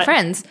celebration to go up and about make it.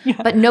 friends,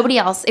 Yeah. but nobody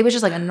else. It was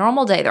just like a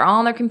normal day. They're all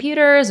on their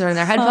computers or in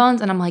their headphones.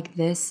 And I'm like,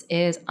 this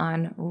is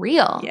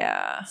unreal.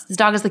 Yeah. This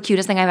dog is the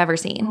cutest thing I've ever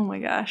seen. Oh my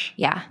gosh.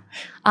 Yeah.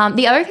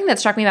 The other thing that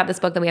struck me about this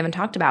book that we haven't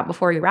talked about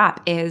before we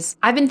wrap is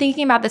I've been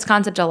thinking about this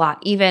concept a lot,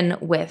 even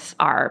with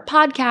our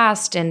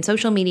podcast and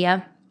social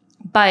media.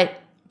 But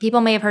people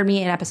may have heard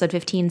me in episode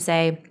 15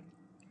 say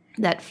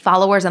that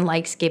followers and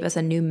likes gave us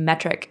a new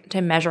metric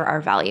to measure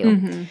our value.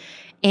 Mm-hmm.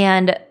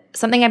 And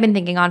something I've been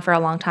thinking on for a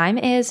long time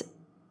is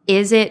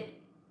it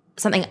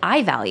something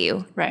I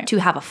value to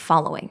have a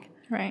following?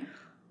 Right.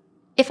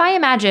 If I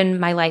imagine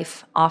my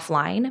life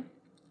offline,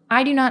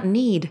 I do not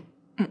need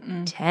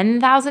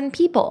 10,000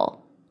 people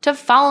to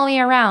follow me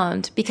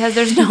around because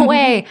there's no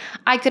way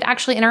I could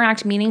actually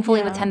interact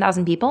meaningfully with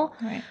 10,000 people.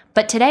 Right.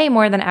 But today,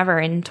 more than ever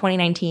in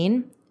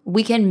 2019,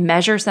 we can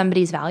measure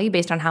somebody's value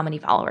based on how many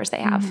followers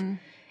they have. Mm-hmm.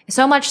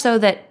 So much so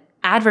that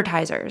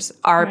advertisers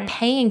are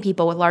paying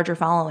people with larger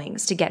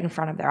followings to get in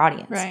front of their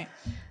audience. Right.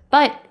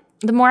 But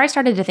the more I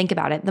started to think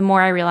about it, the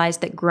more I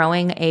realized that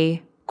growing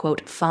a,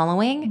 quote,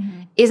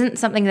 following isn't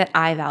something that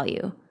I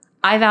value.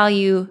 I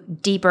value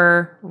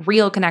deeper,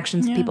 real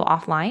connections with people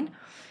offline.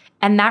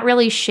 And that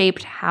really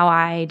shaped how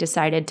I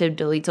decided to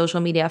delete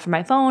social media from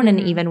my phone and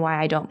even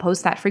why I don't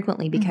post that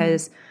frequently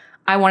because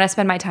I want to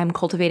spend my time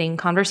cultivating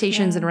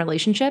conversations and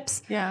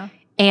relationships. Yeah.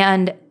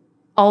 And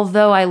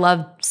although I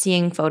love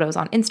seeing photos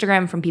on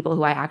Instagram from people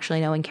who I actually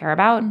know and care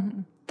about,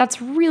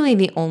 that's really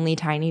the only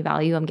tiny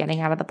value I'm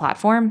getting out of the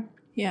platform.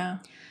 Yeah.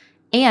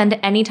 And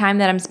anytime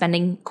that I'm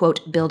spending,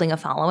 quote, building a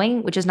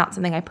following, which is not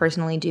something I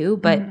personally do,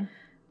 but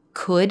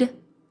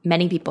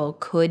many people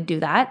could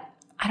do that.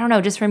 I don't know,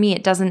 just for me,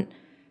 it doesn't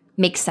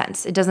make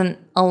sense. It doesn't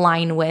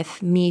align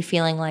with me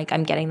feeling like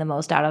I'm getting the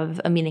most out of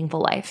a meaningful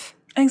life.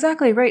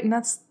 Exactly, right. And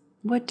that's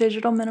what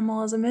digital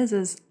minimalism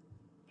is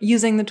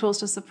using the tools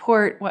to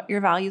support what your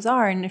values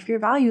are. And if your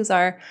values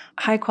are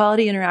high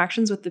quality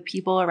interactions with the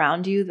people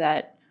around you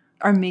that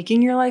are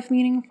making your life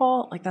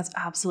meaningful, like that's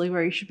absolutely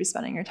where you should be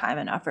spending your time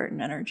and effort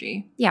and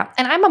energy. Yeah.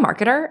 And I'm a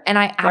marketer and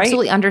I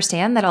absolutely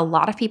understand that a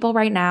lot of people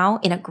right now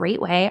in a great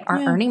way are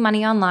earning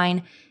money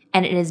online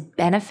and it is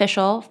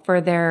beneficial for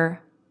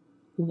their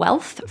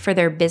wealth, for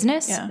their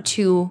business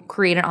to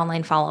create an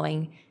online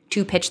following,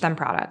 to pitch them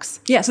products.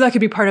 Yeah. So that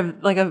could be part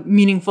of like a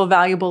meaningful,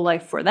 valuable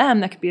life for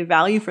them. That could be a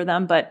value for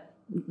them, but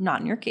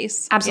not in your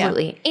case.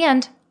 Absolutely. Yeah.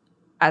 And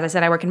as I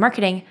said, I work in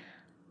marketing.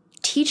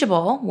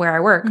 Teachable, where I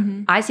work,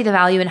 I see the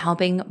value in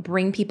helping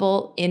bring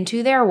people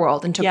into their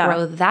world and to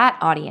grow that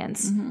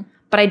audience.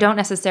 But I don't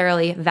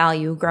necessarily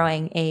value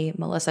growing a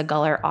Melissa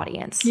Guller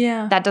audience.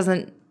 Yeah. That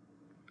doesn't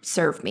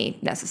serve me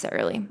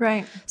necessarily.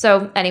 Right.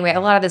 So anyway, a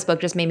lot of this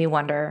book just made me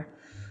wonder,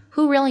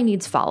 who really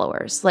needs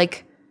followers?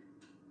 Like,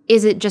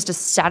 is it just a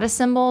status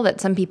symbol that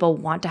some people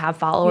want to have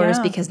followers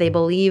because they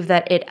believe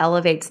that it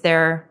elevates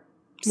their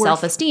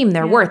self-esteem,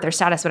 their worth, their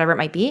status, whatever it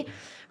might be?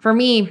 For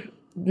me,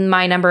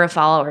 my number of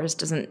followers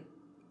doesn't,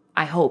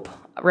 I hope,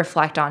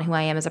 reflect on who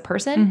I am as a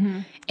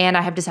person. And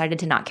I have decided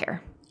to not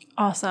care.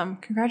 Awesome.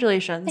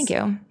 Congratulations. Thank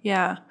you.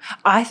 Yeah.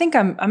 I think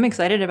I'm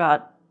excited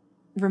about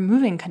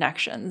removing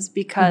connections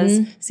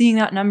because seeing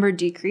that number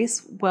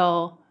decrease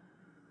will,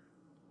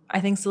 I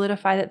think,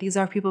 solidify that these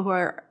are people who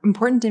are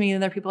important to me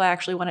and they're people I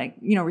actually want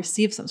to,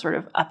 receive some sort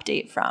of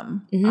update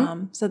from.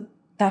 So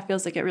that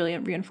feels like it really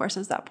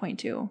reinforces that point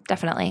too.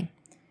 Definitely.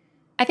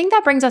 I think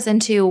that brings us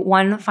into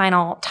one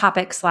final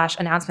topic /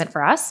 announcement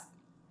for us.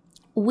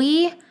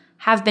 We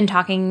have been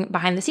talking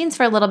behind the scenes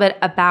for a little bit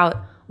about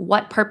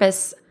what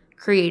purpose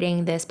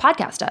creating this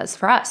podcast does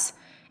for us.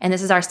 And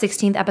this is our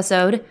 16th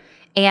episode.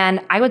 And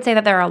I would say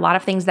that there are a lot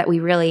of things that we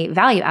really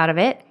value out of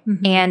it.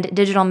 And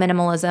digital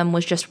minimalism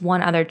was just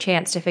one other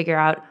chance to figure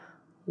out,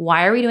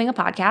 why are we doing a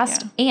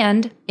podcast?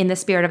 And in the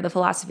spirit of the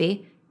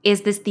philosophy,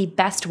 is this the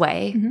best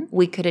way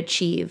we could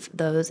achieve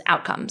those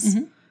outcomes?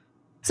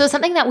 So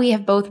something that we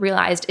have both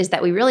realized is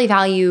that we really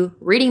value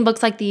reading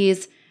books like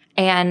these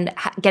and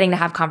getting to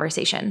have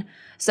conversation.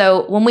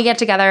 So when we get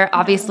together,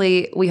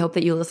 obviously, we hope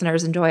that you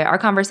listeners enjoy our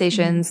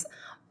conversations.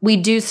 We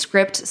do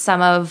script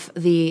some of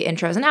the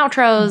intros and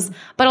outros,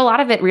 but a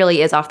lot of it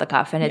really is off the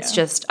cuff, and it's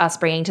just us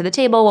bringing to the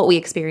table what we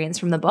experience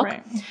from the book.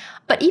 Right.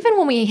 But even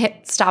when we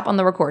hit stop on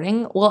the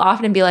recording, we'll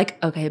often be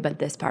like, okay, but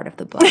this part of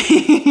the book.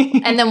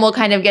 And then we'll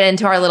kind of get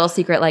into our little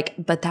secret, like,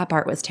 but that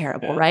part was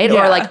terrible, right?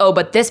 Or like, oh,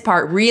 but this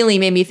part really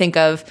made me think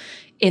of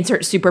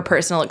insert super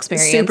personal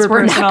experience.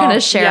 We're not going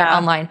to share it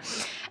online.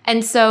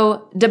 And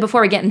so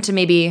before we get into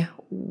maybe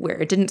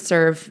where it didn't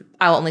serve,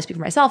 I'll only speak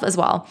for myself as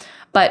well.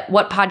 But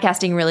what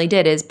podcasting really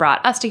did is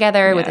brought us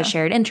together with a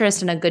shared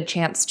interest and a good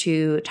chance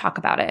to talk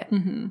about it.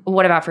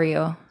 What about for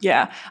you?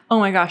 Yeah. Oh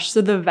my gosh.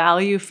 So the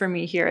value for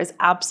me here is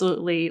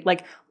absolutely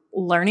like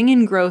learning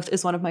and growth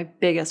is one of my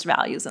biggest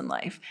values in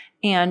life.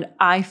 And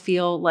I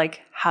feel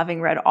like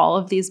having read all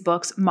of these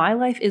books, my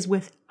life is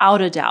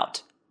without a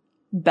doubt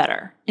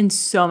better in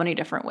so many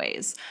different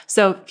ways.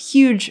 So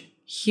huge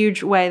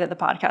way that the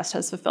podcast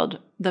has fulfilled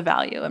the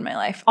value in my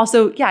life.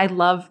 Also, yeah, I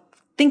love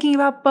thinking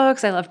about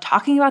books. I love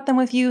talking about them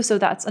with you. So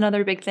that's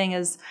another big thing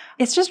is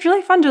it's just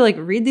really fun to like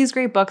read these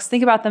great books,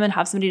 think about them and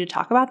have somebody to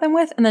talk about them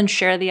with and then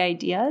share the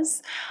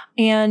ideas.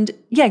 And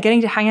yeah,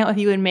 getting to hang out with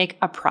you and make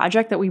a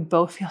project that we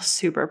both feel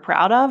super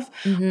proud of.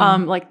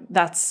 Like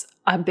that's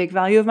a big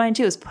value of mine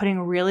too, is putting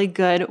really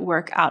good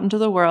work out into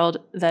the world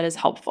that is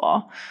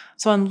helpful.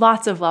 So on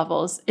lots of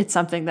levels, it's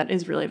something that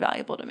is really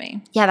valuable to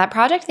me. Yeah, that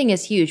project thing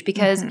is huge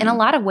because in a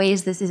lot of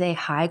ways, this is a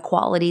high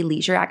quality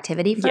leisure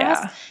activity for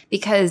us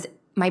because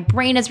my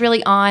brain is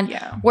really on.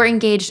 Yeah. We're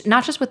engaged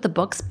not just with the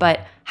books,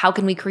 but how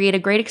can we create a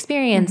great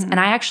experience? And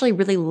I actually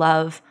really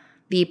love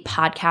the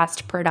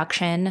podcast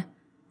production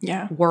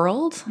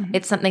world.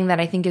 It's something that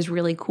I think is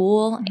really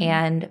cool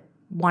and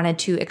wanted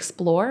to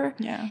explore.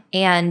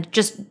 And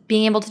just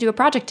being able to do a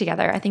project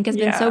together, I think has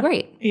been so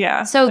great.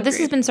 So this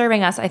has been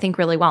serving us, I think,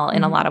 really well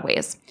in a lot of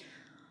ways.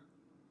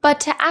 But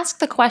to ask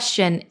the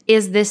question,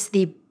 is this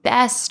the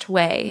best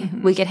way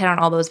we could hit on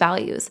all those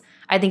values?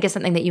 I think is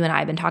something that you and I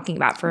have been talking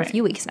about for a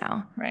few weeks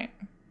now.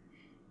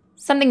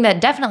 Something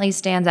that definitely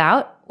stands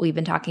out, we've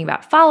been talking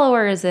about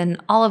followers and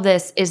all of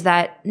this, is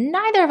that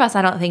neither of us,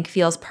 I don't think,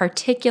 feels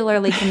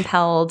particularly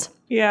compelled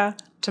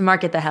to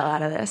market the hell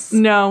out of this.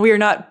 No, we are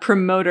not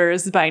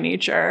promoters by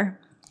nature.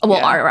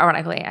 Well,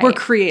 ironically. We're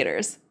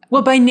creators.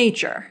 Well, by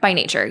nature. By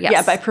nature, yes.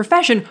 Yeah, by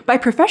profession,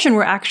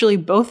 we're actually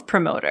both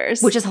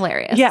promoters. Which is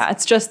hilarious. Yeah,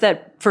 it's just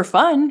that for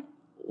fun,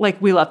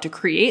 like we love to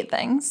create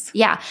things.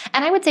 Yeah,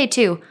 and I would say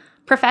too,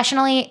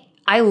 professionally,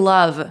 I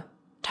love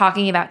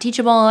talking about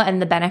Teachable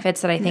and the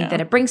benefits that I think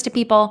that it brings to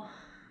people.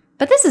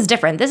 But this is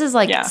different. This is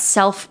like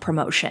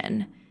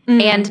self-promotion.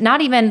 And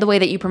not even the way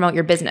that you promote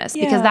your business,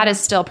 because that is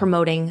still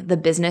promoting the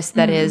business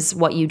that is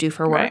what you do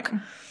for work.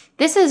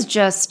 This is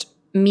just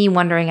me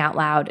wondering out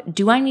loud,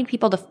 do I need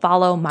people to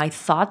follow my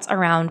thoughts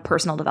around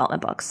personal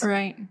development books?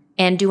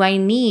 And do I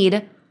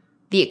need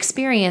the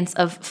experience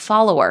of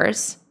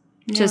followers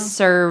to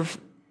serve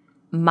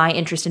my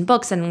interest in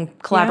books and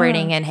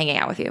collaborating and hanging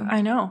out with you?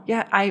 I know.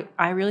 Yeah,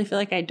 I really feel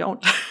like I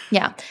don't.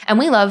 And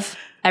we love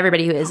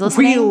everybody who is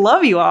listening. We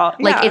love you all.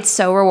 Like, it's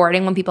so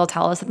rewarding when people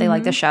tell us that they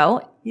like the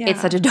show.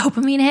 It's such a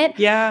dopamine hit.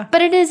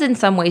 But it is in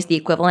some ways the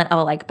equivalent of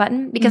a like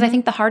button, because I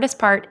think the hardest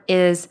part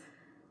is,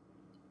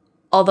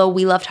 although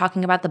we love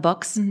talking about the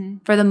books,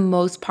 for the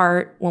most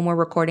part, when we're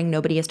recording,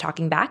 nobody is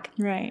talking back.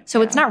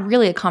 So it's not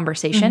really a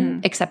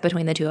conversation except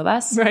between the two of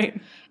us.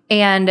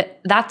 And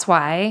that's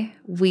why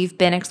we've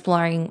been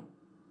exploring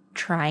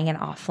trying an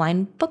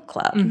offline book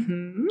club.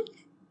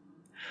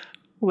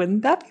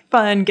 Wouldn't that be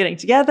fun? Getting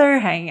together,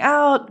 hanging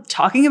out,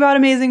 talking about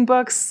amazing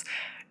books,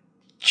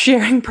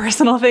 sharing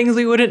personal things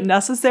we wouldn't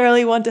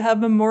necessarily want to have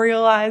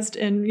memorialized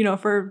in,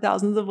 for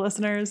thousands of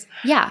listeners.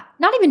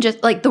 Not even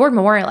just like the word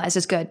memorialized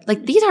is good.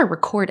 Like these are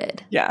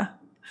recorded.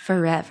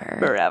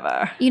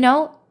 Forever.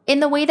 In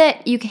the way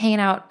that you can hang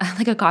out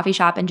like a coffee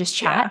shop and just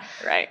chat.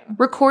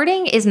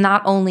 Recording is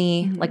not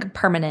only like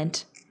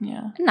permanent,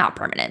 not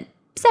permanent,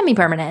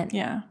 semi-permanent.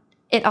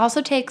 It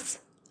also takes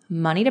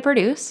money to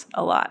produce.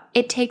 A lot.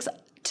 It takes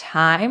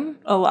time.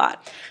 A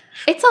lot.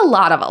 It's a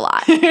lot of a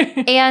lot.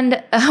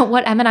 And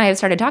what Em and I have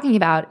started talking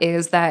about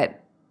is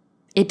that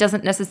it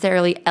doesn't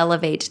necessarily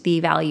elevate the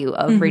value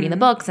of reading the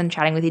books and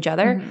chatting with each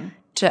other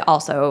to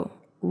also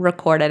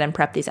record it and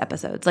prep these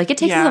episodes. Like it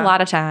takes us a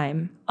lot of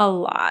time. A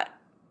lot.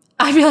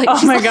 I feel like,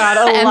 oh my God,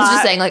 a lot. Em's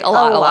just saying like a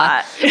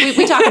lot.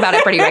 We talk about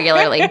it pretty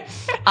regularly.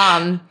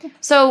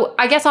 So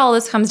I guess all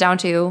this comes down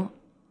to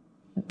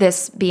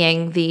this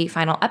being the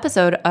final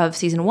episode of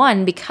season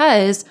 1,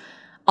 because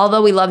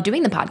although we love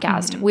doing the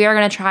podcast, we are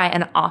going to try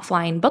an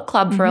offline book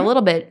club for a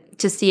little bit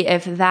to see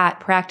if that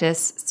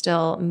practice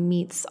still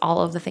meets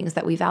all of the things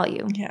that we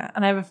value.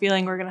 And I have a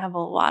feeling we're going to have a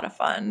lot of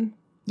fun.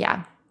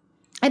 I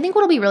think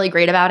what'll be really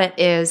great about it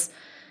is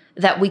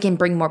that we can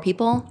bring more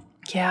people.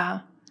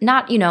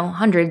 Not,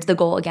 hundreds. The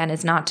goal, again,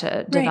 is not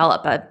to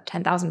develop a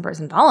 10,000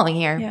 person following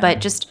here,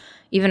 but just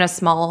even a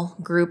small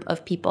group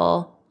of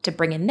people to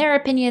bring in their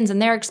opinions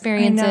and their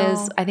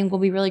experiences, I think will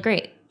be really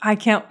great. I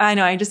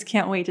know. I just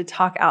can't wait to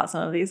talk out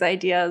some of these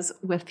ideas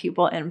with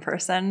people in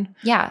person.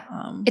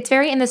 It's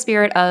very in the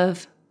spirit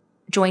of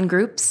join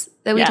groups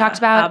that we talked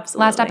about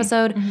last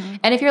episode.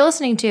 And if you're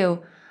listening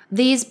to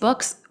these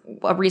books,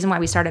 a reason why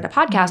we started a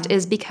podcast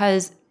is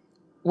because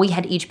we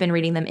had each been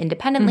reading them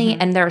independently,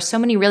 and there are so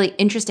many really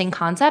interesting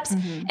concepts,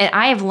 and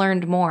I have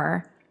learned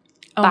more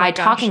by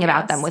talking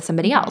about them with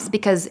somebody else,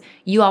 because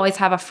you always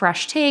have a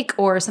fresh take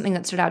or something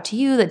that stood out to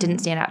you that didn't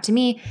stand out to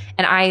me,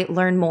 and I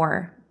learn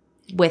more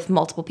with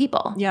multiple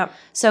people.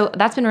 So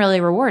that's been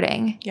really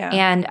rewarding.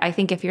 And I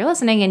think if you're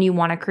listening and you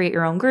want to create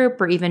your own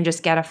group, or even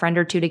just get a friend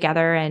or two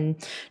together and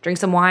drink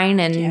some wine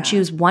and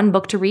choose one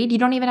book to read, you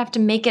don't even have to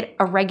make it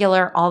a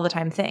regular all the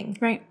time thing.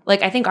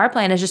 Like I think our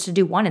plan is just to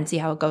do one and see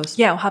how it goes.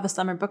 We'll have a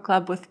summer book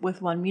club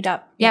with one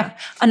meetup.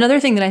 Another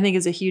thing that I think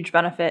is a huge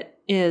benefit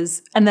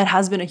is, and that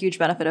has been a huge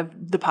benefit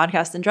of the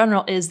podcast in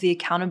general, is the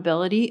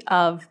accountability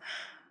of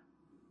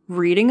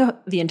reading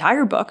the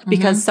entire book,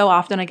 because so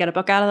often I get a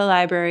book out of the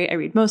library, I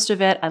read most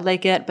of it, I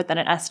like it, but then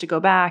it has to go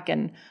back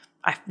and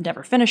I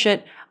never finish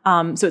it.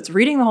 So it's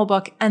reading the whole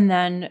book and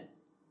then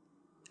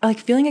like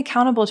feeling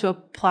accountable to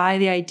apply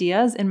the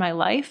ideas in my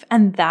life.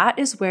 And that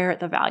is where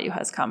the value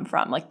has come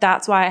from. Like,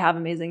 that's why I have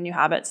amazing new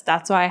habits.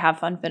 That's why I have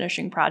fun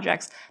finishing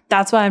projects.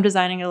 That's why I'm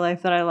designing a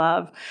life that I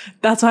love.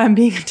 That's why I'm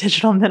being a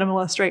digital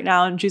minimalist right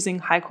now and choosing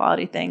high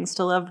quality things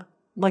to live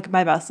like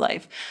my best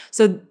life.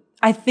 So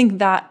I think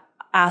that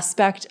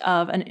aspect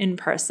of an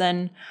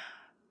in-person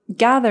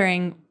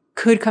gathering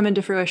could come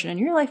into fruition in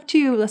your life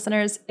too,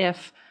 listeners,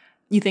 if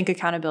you think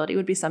accountability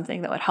would be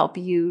something that would help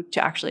you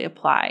to actually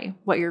apply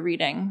what you're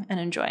reading and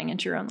enjoying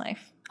into your own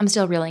life. I'm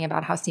still reeling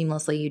about how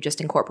seamlessly you just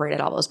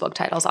incorporated all those book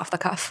titles off the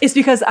cuff. It's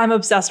because I'm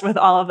obsessed with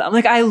all of them.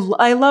 Like, I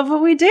love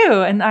what we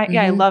do. And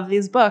I love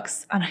these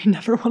books and I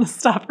never want to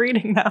stop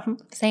reading them.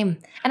 Same.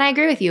 And I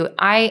agree with you.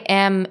 I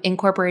am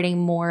incorporating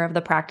more of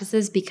the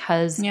practices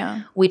because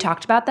we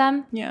talked about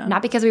them. Yeah.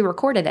 Not because we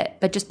recorded it,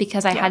 but just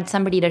because I had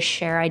somebody to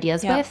share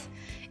ideas with.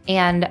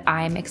 And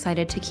I'm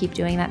excited to keep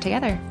doing that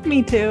together.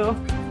 Me too.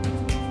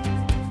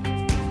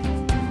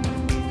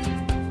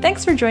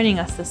 Thanks for joining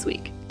us this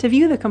week. To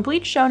view the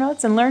complete show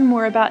notes and learn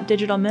more about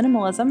digital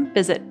minimalism,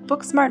 visit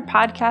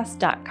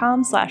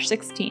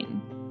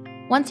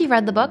booksmartpodcast.com/16. Once you've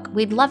read the book,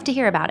 we'd love to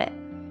hear about it.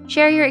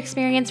 Share your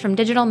experience from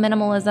digital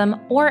minimalism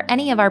or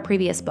any of our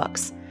previous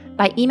books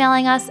by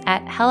emailing us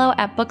at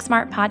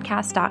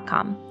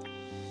hello@booksmartpodcast.com.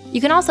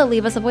 You can also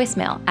leave us a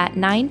voicemail at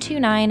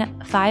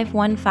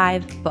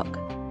 929-515-BOOK.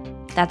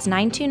 That's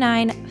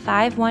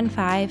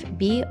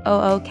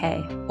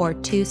 929-515-BOOK or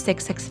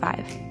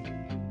 2665.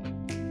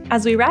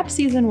 As we wrap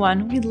season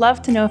 1, we'd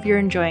love to know if you're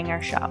enjoying our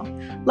show.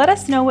 Let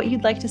us know what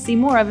you'd like to see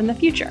more of in the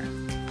future.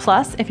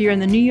 Plus, if you're in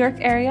the New York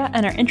area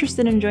and are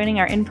interested in joining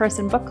our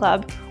in-person book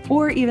club,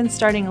 or even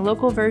starting a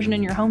local version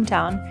in your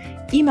hometown,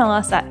 email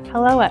us at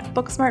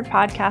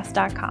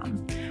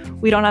hello@booksmartpodcast.com.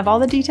 We don't have all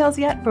the details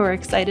yet, but we're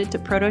excited to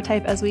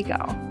prototype as we go.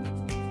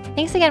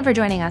 Thanks again for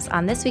joining us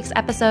on this week's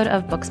episode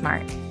of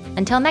Booksmart.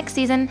 Until next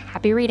season,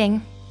 happy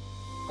reading!